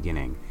to at the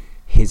beginning,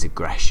 his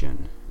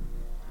aggression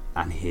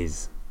and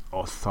his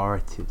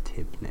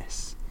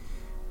authoritativeness,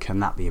 can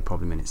that be a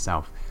problem in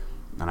itself?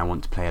 And I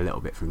want to play a little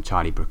bit from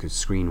Charlie Brooker's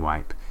Screen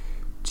Wipe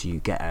to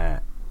get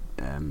a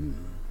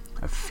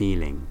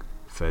feeling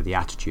for the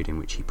attitude in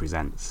which he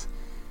presents,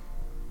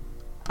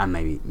 and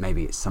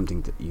maybe it's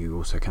something that you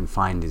also can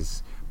find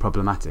is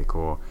problematic,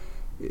 or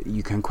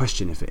you can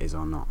question if it is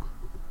or not.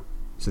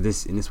 So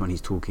in this one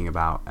he's talking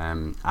about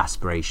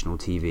aspirational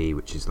TV,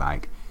 which is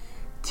like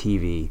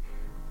TV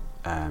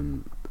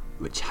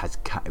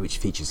which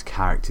features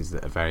characters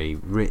that are very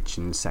rich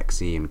and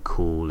sexy and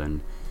cool,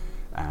 and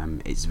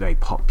it's very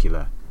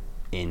popular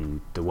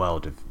in the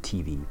world of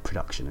TV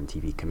production and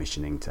TV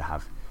commissioning to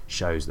have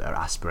shows that are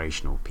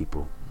aspirational.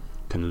 People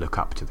can look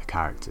up to the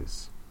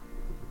characters.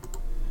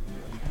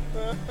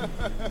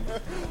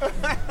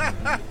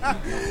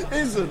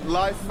 Isn't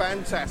life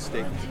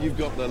fantastic? You've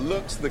got the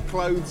looks, the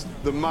clothes,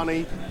 the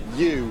money.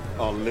 You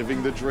are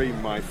living the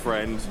dream, my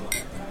friend.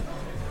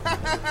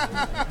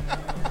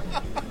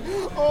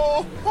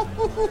 Oh.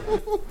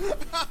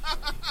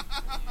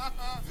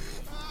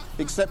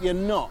 Except you're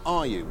not,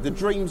 are you? The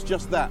dream's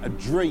just that, a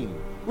dream.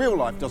 Real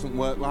life doesn't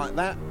work like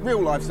that. Real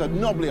life's a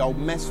knobbly old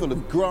mess full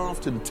of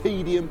graft and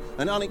tedium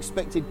and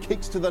unexpected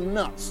kicks to the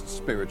nuts,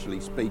 spiritually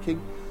speaking.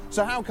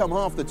 So how come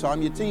half the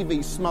time your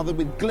TV's smothered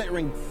with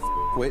glittering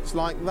f***wits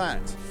like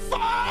that?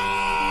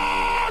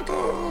 Fuck!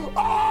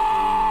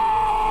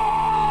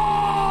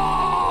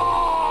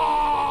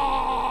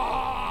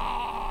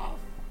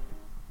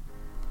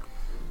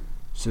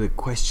 So the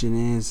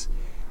question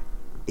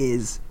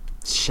is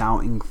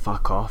shouting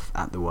fuck off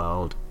at the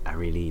world a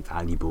really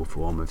valuable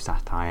form of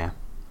satire?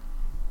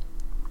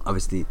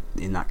 Obviously,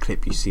 in that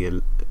clip you see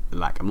a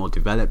more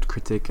developed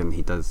critic, and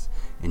he does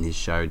in his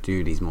show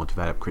do these more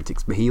developed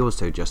critics, but he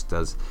also just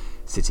does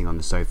sitting on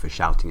the sofa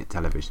shouting at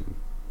television.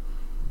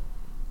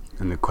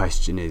 And the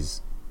question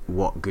is,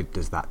 what good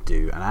does that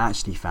do? And I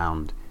actually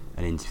found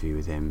an interview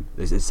with him,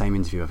 there's the same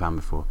interview I found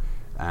before,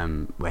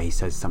 where he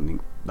says something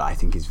that I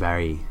think is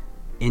very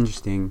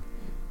interesting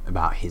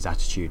about his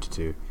attitude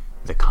to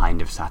the kind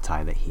of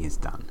satire that he has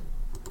done.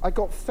 I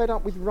got fed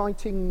up with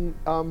writing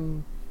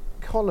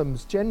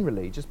columns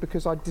generally, just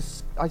because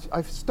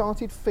I've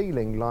started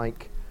feeling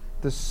like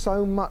there's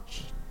so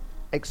much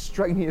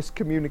extraneous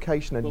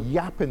communication and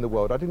yap in the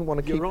world. I didn't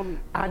want to keep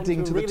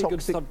adding to the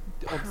toxic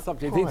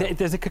subject.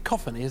 There's a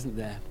cacophony, isn't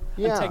there?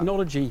 Yeah. And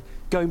technology,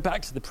 going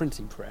back to the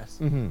printing press,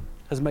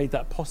 has made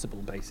that possible,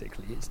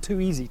 basically. It's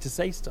too easy to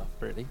say stuff,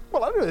 really.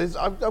 Well, I don't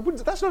know. I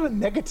wouldn't, that's not a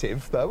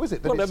negative, though, is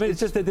it? Well, I mean, it's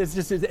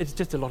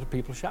just a lot of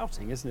people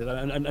shouting, isn't it?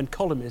 And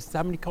columnists,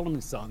 how many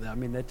columnists are there? I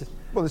mean, they're just...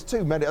 Well, there's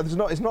too many. It's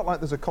not like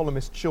there's a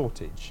columnist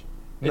shortage.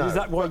 No, is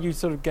that why you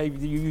sort of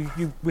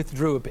you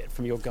withdrew a bit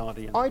from your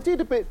Guardian? I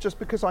did a bit just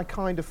because I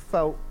kind of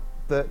felt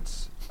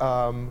that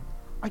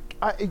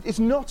it's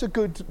not a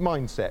good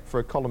mindset for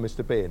a columnist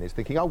to be in. Is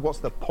thinking, oh, what's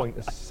the point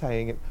of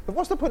saying it? But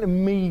what's the point of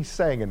me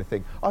saying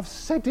anything? I've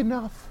said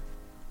enough.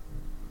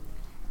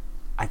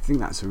 I think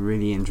that's a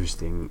really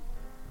interesting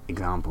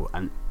example,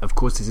 and of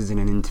course this is in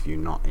an interview,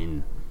 not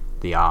in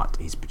the art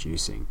he's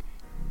producing.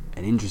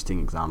 An interesting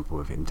example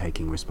of him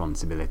taking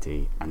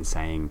responsibility and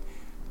saying,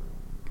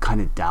 kind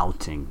of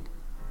doubting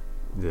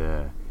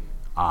the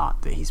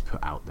art that he's put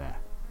out there,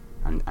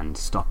 and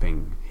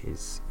stopping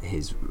his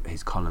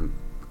column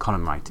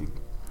writing.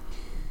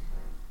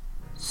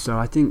 So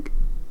I think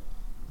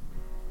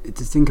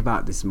to think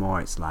about this more,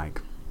 it's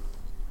like,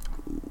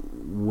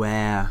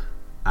 where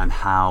and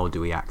how do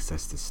we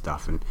access this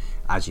stuff? And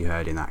as you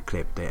heard in that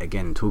clip, they're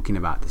again talking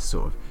about this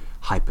sort of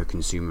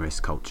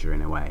hyper-consumerist culture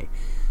in a way.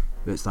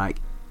 But it's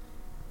like,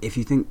 if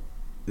you think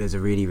there's a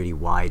really, really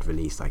wide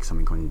release, like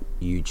something on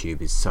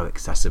YouTube is so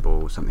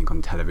accessible, something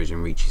on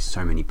television reaches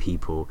so many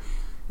people,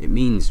 it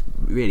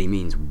really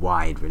means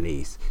wide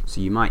release. So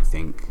you might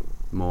think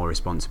more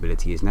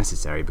responsibility is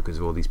necessary because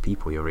of all these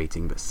people you're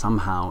reaching, but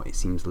somehow it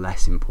seems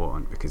less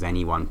important because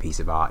any one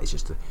piece of art is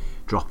just a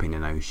drop in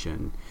an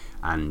ocean,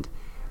 and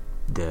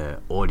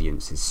the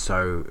audience is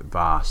so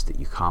vast that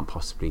you can't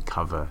possibly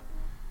cover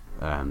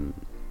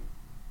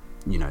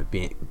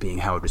being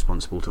held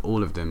responsible to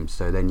all of them.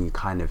 So then you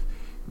kind of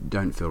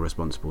don't feel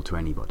responsible to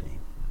anybody.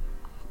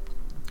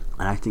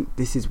 And I think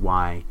this is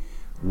why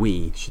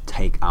we should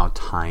take our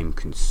time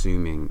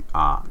consuming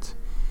art,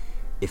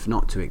 if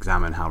not to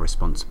examine how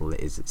responsible it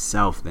is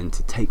itself, then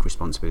to take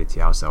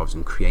responsibility ourselves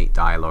and create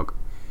dialogue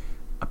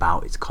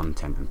about its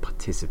content and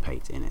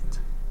participate in it.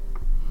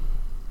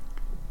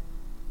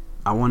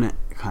 I want to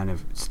kind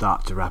of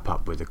start to wrap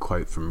up with a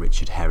quote from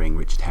Richard Herring.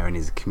 Richard Herring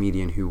is a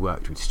comedian who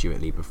worked with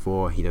Stuart Lee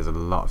before. He does a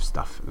lot of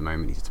stuff at the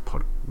moment. He's a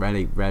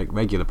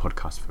regular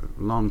podcast for a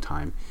long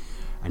time,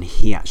 and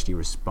he actually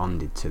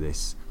responded to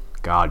this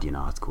Guardian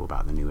article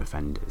about the new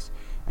offenders,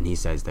 and he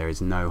says there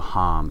is no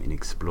harm in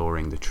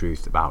exploring the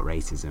truth about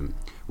racism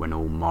when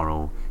all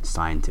moral,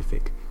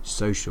 scientific,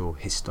 social,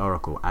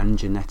 historical and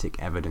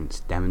genetic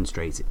evidence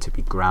demonstrates it to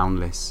be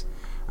groundless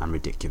and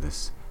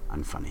ridiculous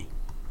and funny.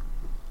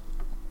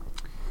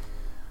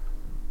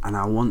 And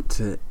I want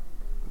to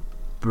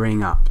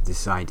bring up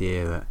this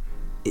idea that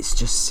it's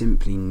just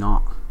simply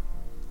not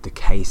the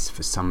case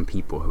for some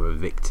people who are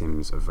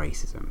victims of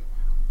racism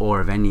or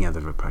of any other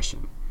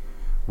repression.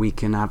 We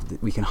can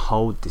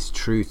hold this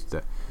truth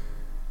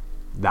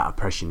that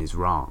oppression is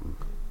wrong,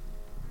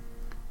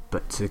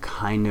 but to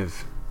kind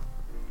of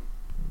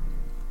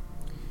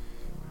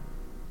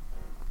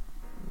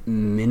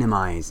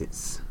minimize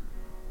its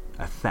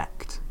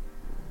effect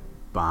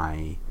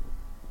by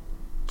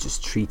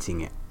just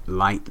treating it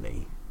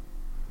lightly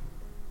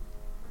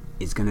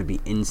is going to be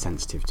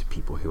insensitive to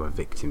people who are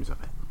victims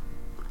of it.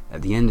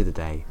 At the end of the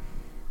day,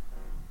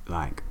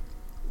 like,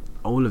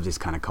 all of this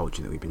kind of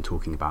culture that we've been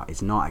talking about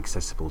is not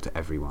accessible to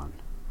everyone.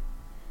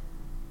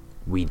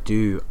 We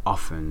do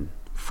often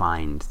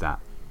find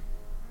that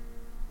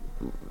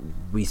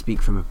we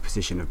speak from a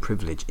position of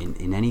privilege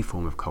in any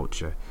form of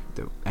culture,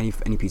 that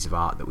any piece of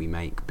art that we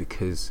make,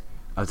 because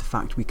of the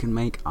fact we can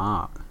make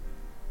art.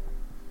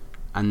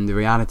 And the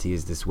reality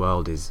is this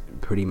world is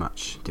pretty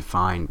much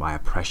defined by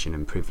oppression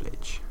and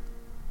privilege.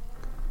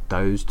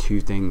 Those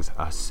two things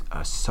are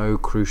so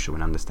crucial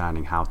in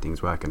understanding how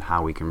things work and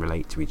how we can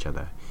relate to each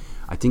other.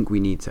 I think we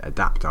need to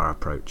adapt our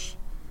approach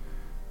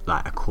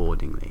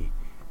accordingly.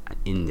 And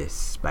in this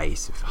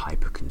space of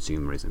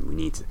hyper-consumerism, we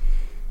need to,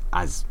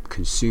 as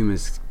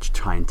consumers,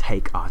 try and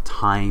take our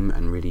time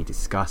and really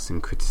discuss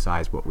and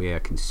criticize what we are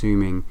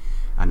consuming.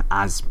 And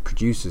as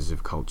producers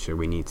of culture,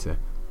 we need to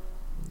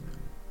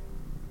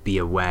be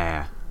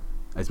aware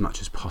as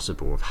much as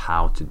possible of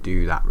how to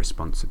do that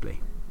responsibly.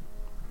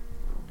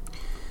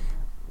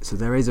 So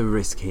there is a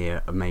risk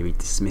here of maybe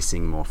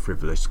dismissing more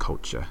frivolous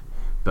culture,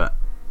 but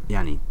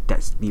Yanni,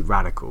 let's be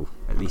radical,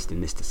 at least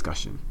in this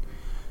discussion.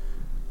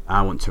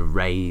 I want to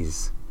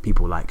raise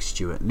people like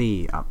Stuart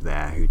Lee up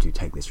there who do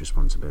take this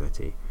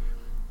responsibility,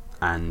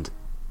 and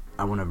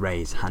I want to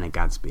raise Hannah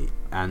Gadsby.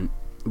 And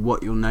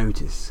what you'll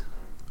notice,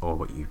 or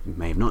what you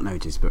may have not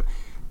noticed, but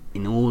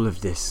in all of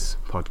this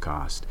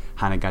podcast,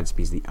 Hannah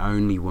Gadsby is the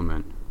only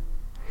woman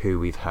who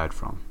we've heard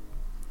from.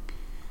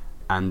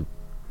 And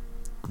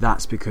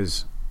that's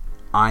because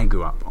I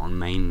grew up on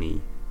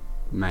mainly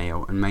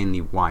male and mainly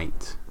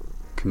white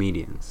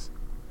comedians.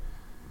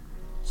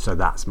 So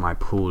that's my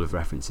pool of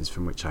references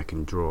from which I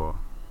can draw.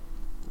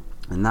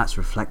 And that's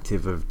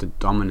reflective of the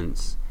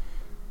dominance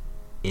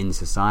in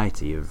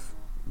society of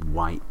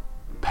white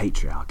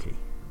patriarchy.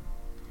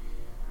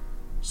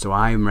 So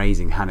I'm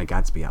raising Hannah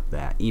Gadsby up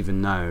there,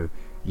 even though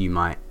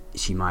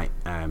she might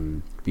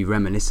be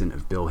reminiscent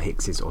of Bill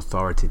Hicks's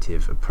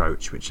authoritative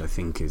approach, which I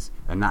think is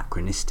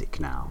anachronistic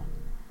now,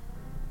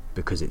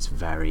 because it's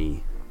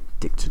very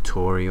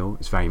dictatorial,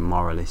 it's very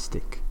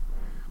moralistic.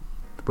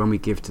 But when we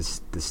give the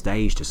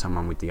stage to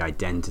someone with the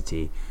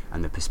identity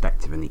and the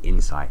perspective and the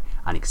insight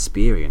and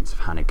experience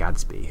of Hannah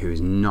Gadsby, who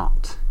is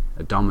not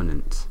a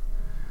dominant,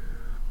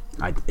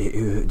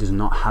 who does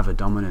not have a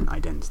dominant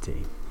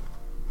identity,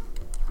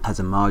 has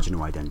a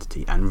marginal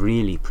identity, and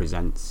really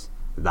presents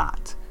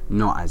that,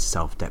 not as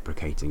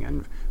self-deprecating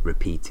and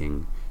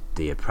repeating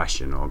the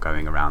oppression or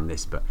going around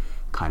this, but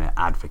kind of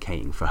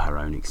advocating for her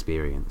own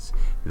experience.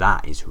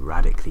 That is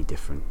radically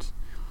different.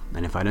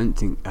 And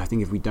I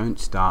think if we don't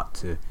start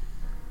to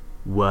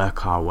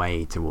work our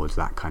way towards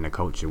that kind of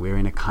culture, we're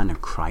in a kind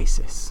of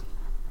crisis.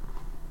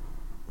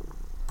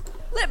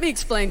 Let me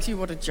explain to you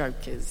what a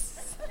joke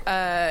is.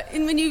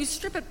 And when you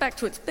strip it back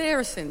to its bare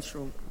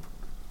essential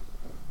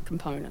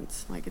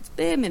components, like its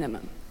bare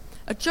minimum,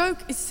 a joke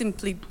is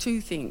simply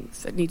two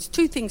things. It needs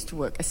two things to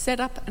work: a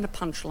setup and a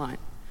punchline.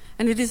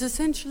 And it is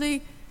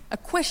essentially a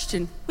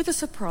question with a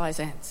surprise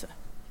answer,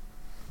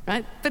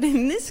 right? But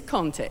in this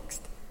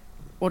context,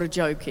 what a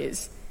joke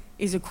is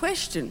a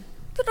question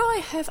that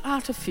I have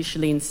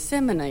artificially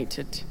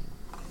inseminated.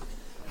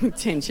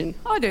 Tension.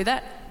 I do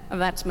that,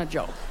 and that's my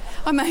job.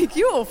 I make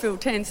you all feel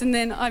tense, and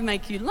then I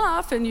make you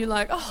laugh, and you're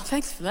like, oh,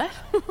 thanks for that.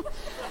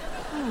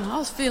 I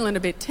was feeling a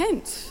bit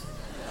tense.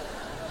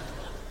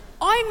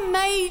 I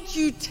made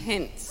you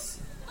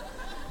tense.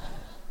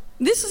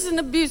 This is an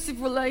abusive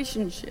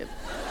relationship.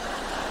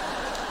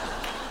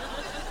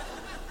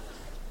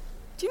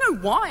 Do you know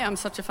why I'm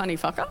such a funny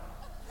fucker?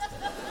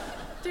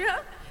 Do you know?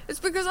 It's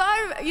because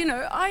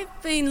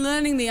I've been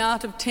learning the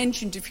art of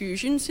tension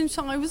diffusion since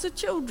I was a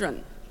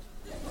children.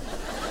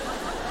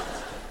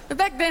 But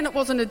back then it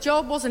wasn't a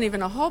job, wasn't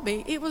even a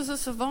hobby, it was a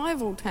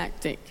survival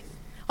tactic.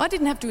 I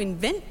didn't have to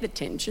invent the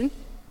tension,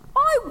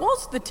 I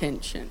was the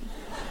tension.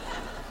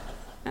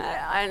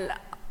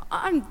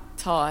 I'm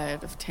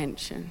tired of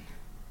tension.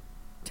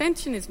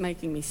 Tension is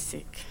making me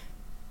sick.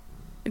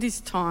 It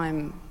is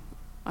time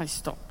I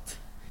stopped.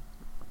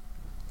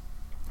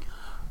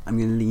 I'm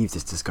going to leave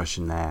this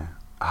discussion there.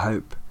 I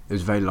hope it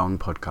was a very long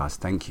podcast.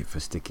 Thank you for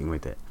sticking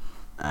with it.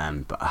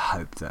 But I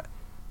hope that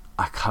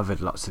I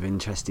covered lots of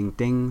interesting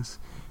things,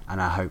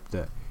 and I hope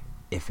that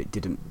if it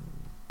didn't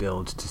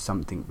build to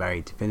something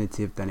very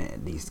definitive, then it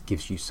at least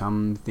gives you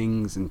some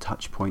things and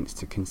touch points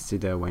to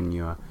consider when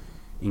you're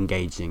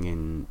engaging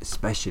in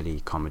especially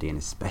comedy and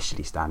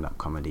especially stand-up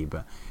comedy,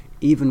 but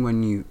even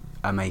when you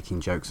are making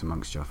jokes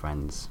amongst your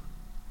friends.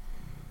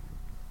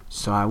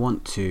 So I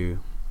want to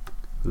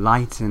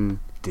lighten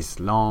this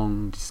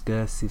long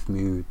discursive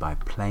mood by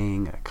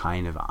playing a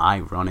kind of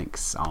ironic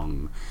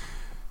song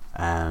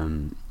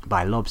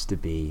by Lobster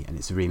Bee, and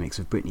it's a remix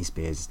of Britney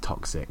Spears'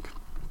 Toxic.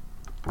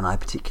 And I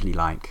particularly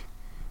like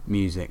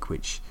music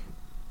which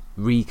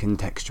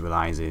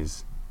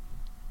recontextualizes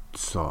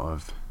sort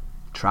of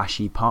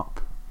trashy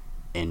pop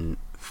in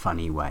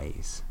funny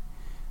ways.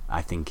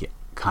 I think it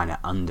kind of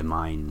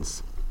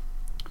undermines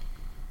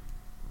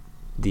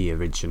the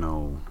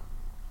original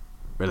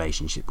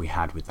relationship we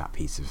had with that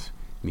piece of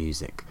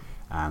music,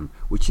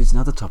 which is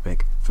another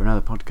topic for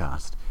another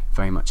podcast,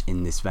 very much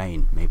in this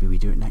vein. Maybe we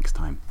do it next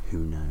time, who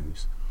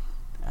knows.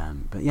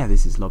 But yeah,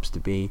 this is Lobster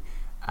Bee,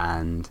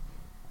 and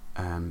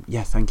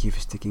thank you for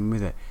sticking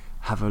with it.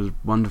 Have a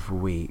wonderful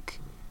week.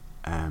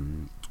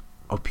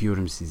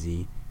 Öpüyorum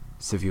sizi,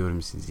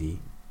 seviyorum sizi.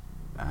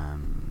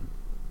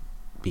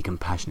 Be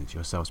compassionate to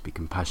yourselves, be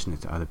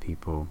compassionate to other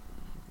people.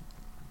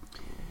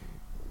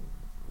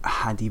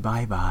 Hadi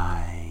bye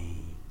bye.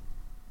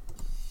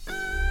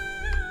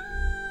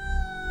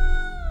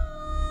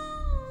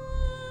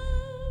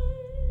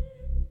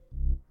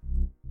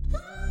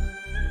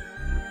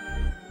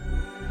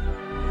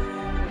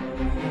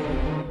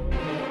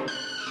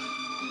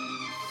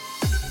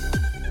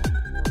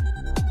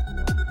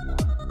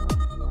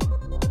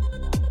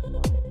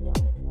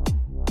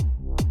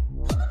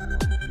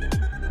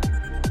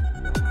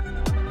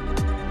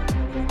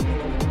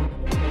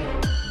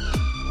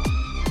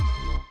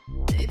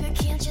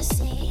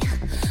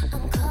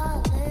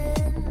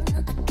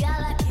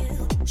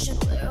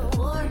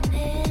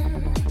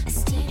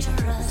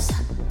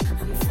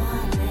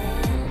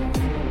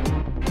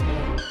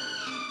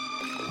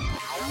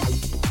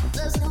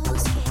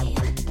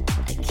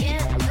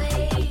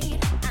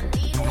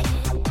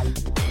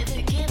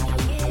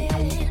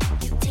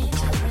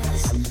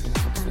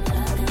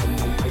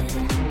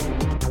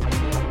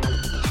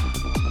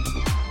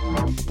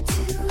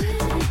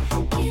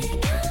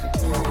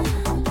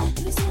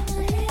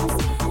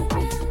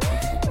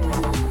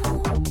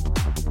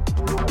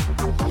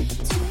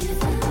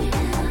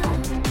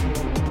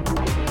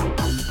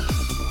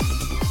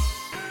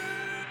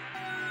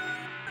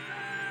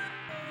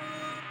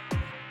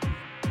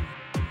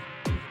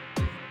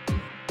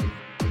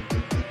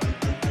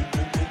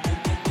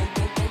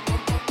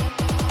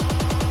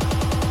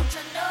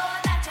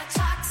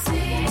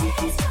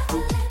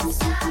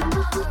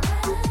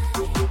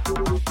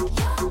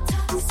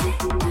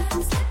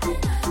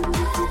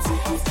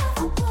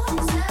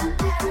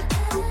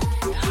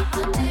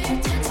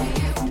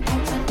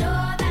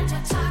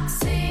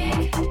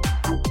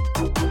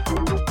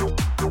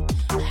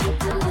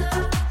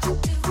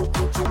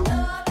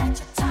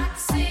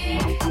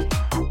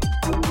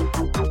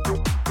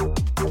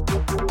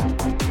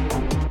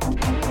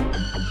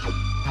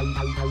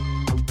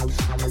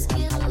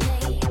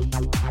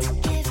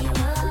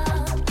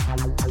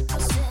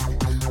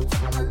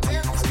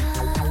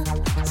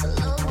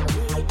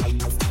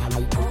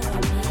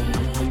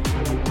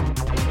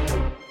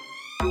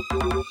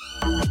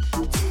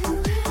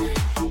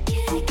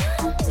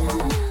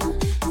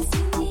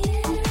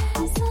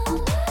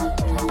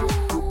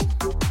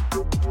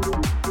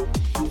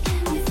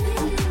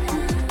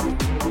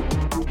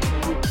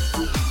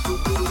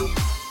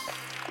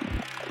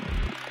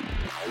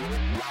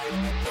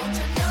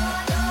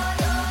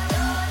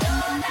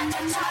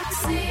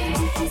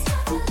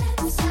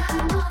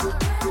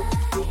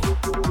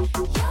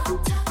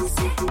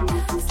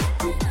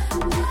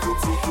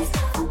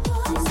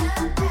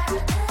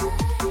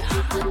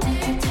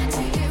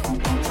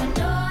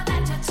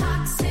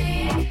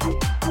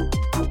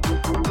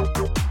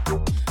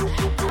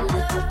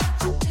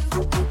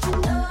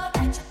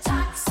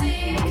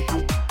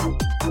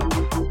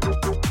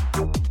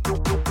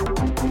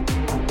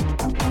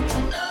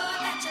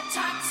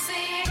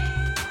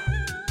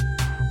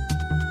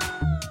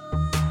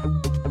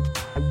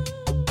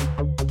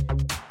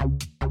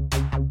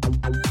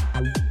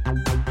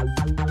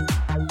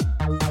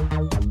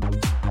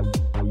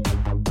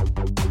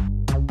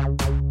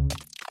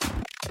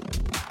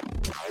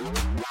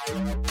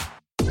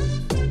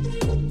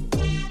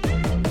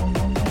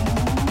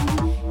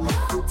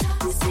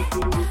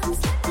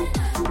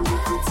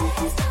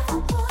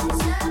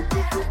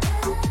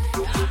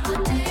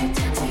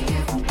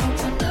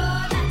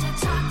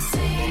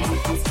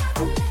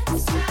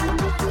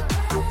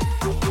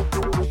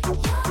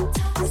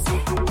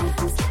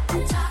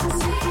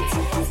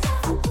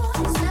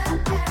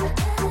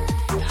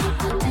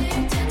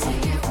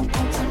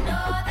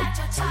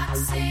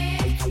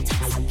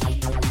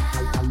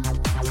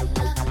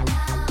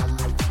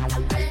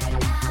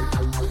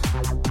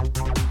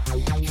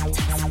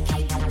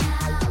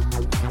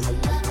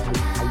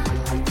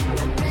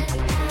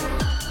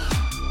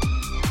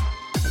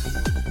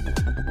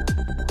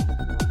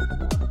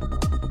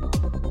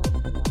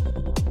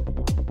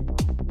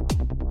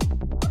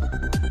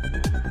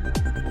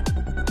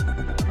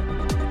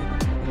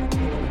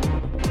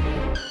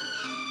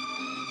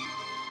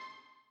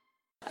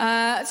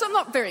 So I'm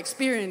not very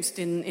experienced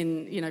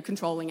in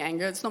controlling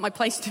anger. It's not my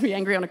place to be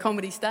angry on a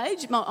comedy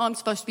stage. I'm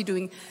supposed to be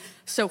doing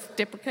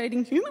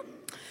self-deprecating humour.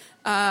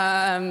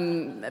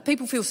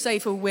 People feel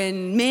safer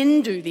when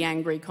men do the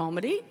angry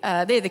comedy.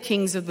 They're the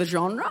kings of the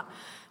genre.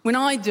 When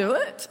I do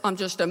it, I'm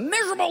just a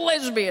miserable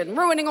lesbian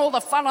ruining all the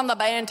fun and the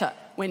banter.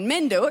 When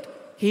men do it,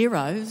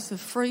 heroes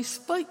of free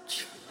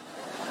speech.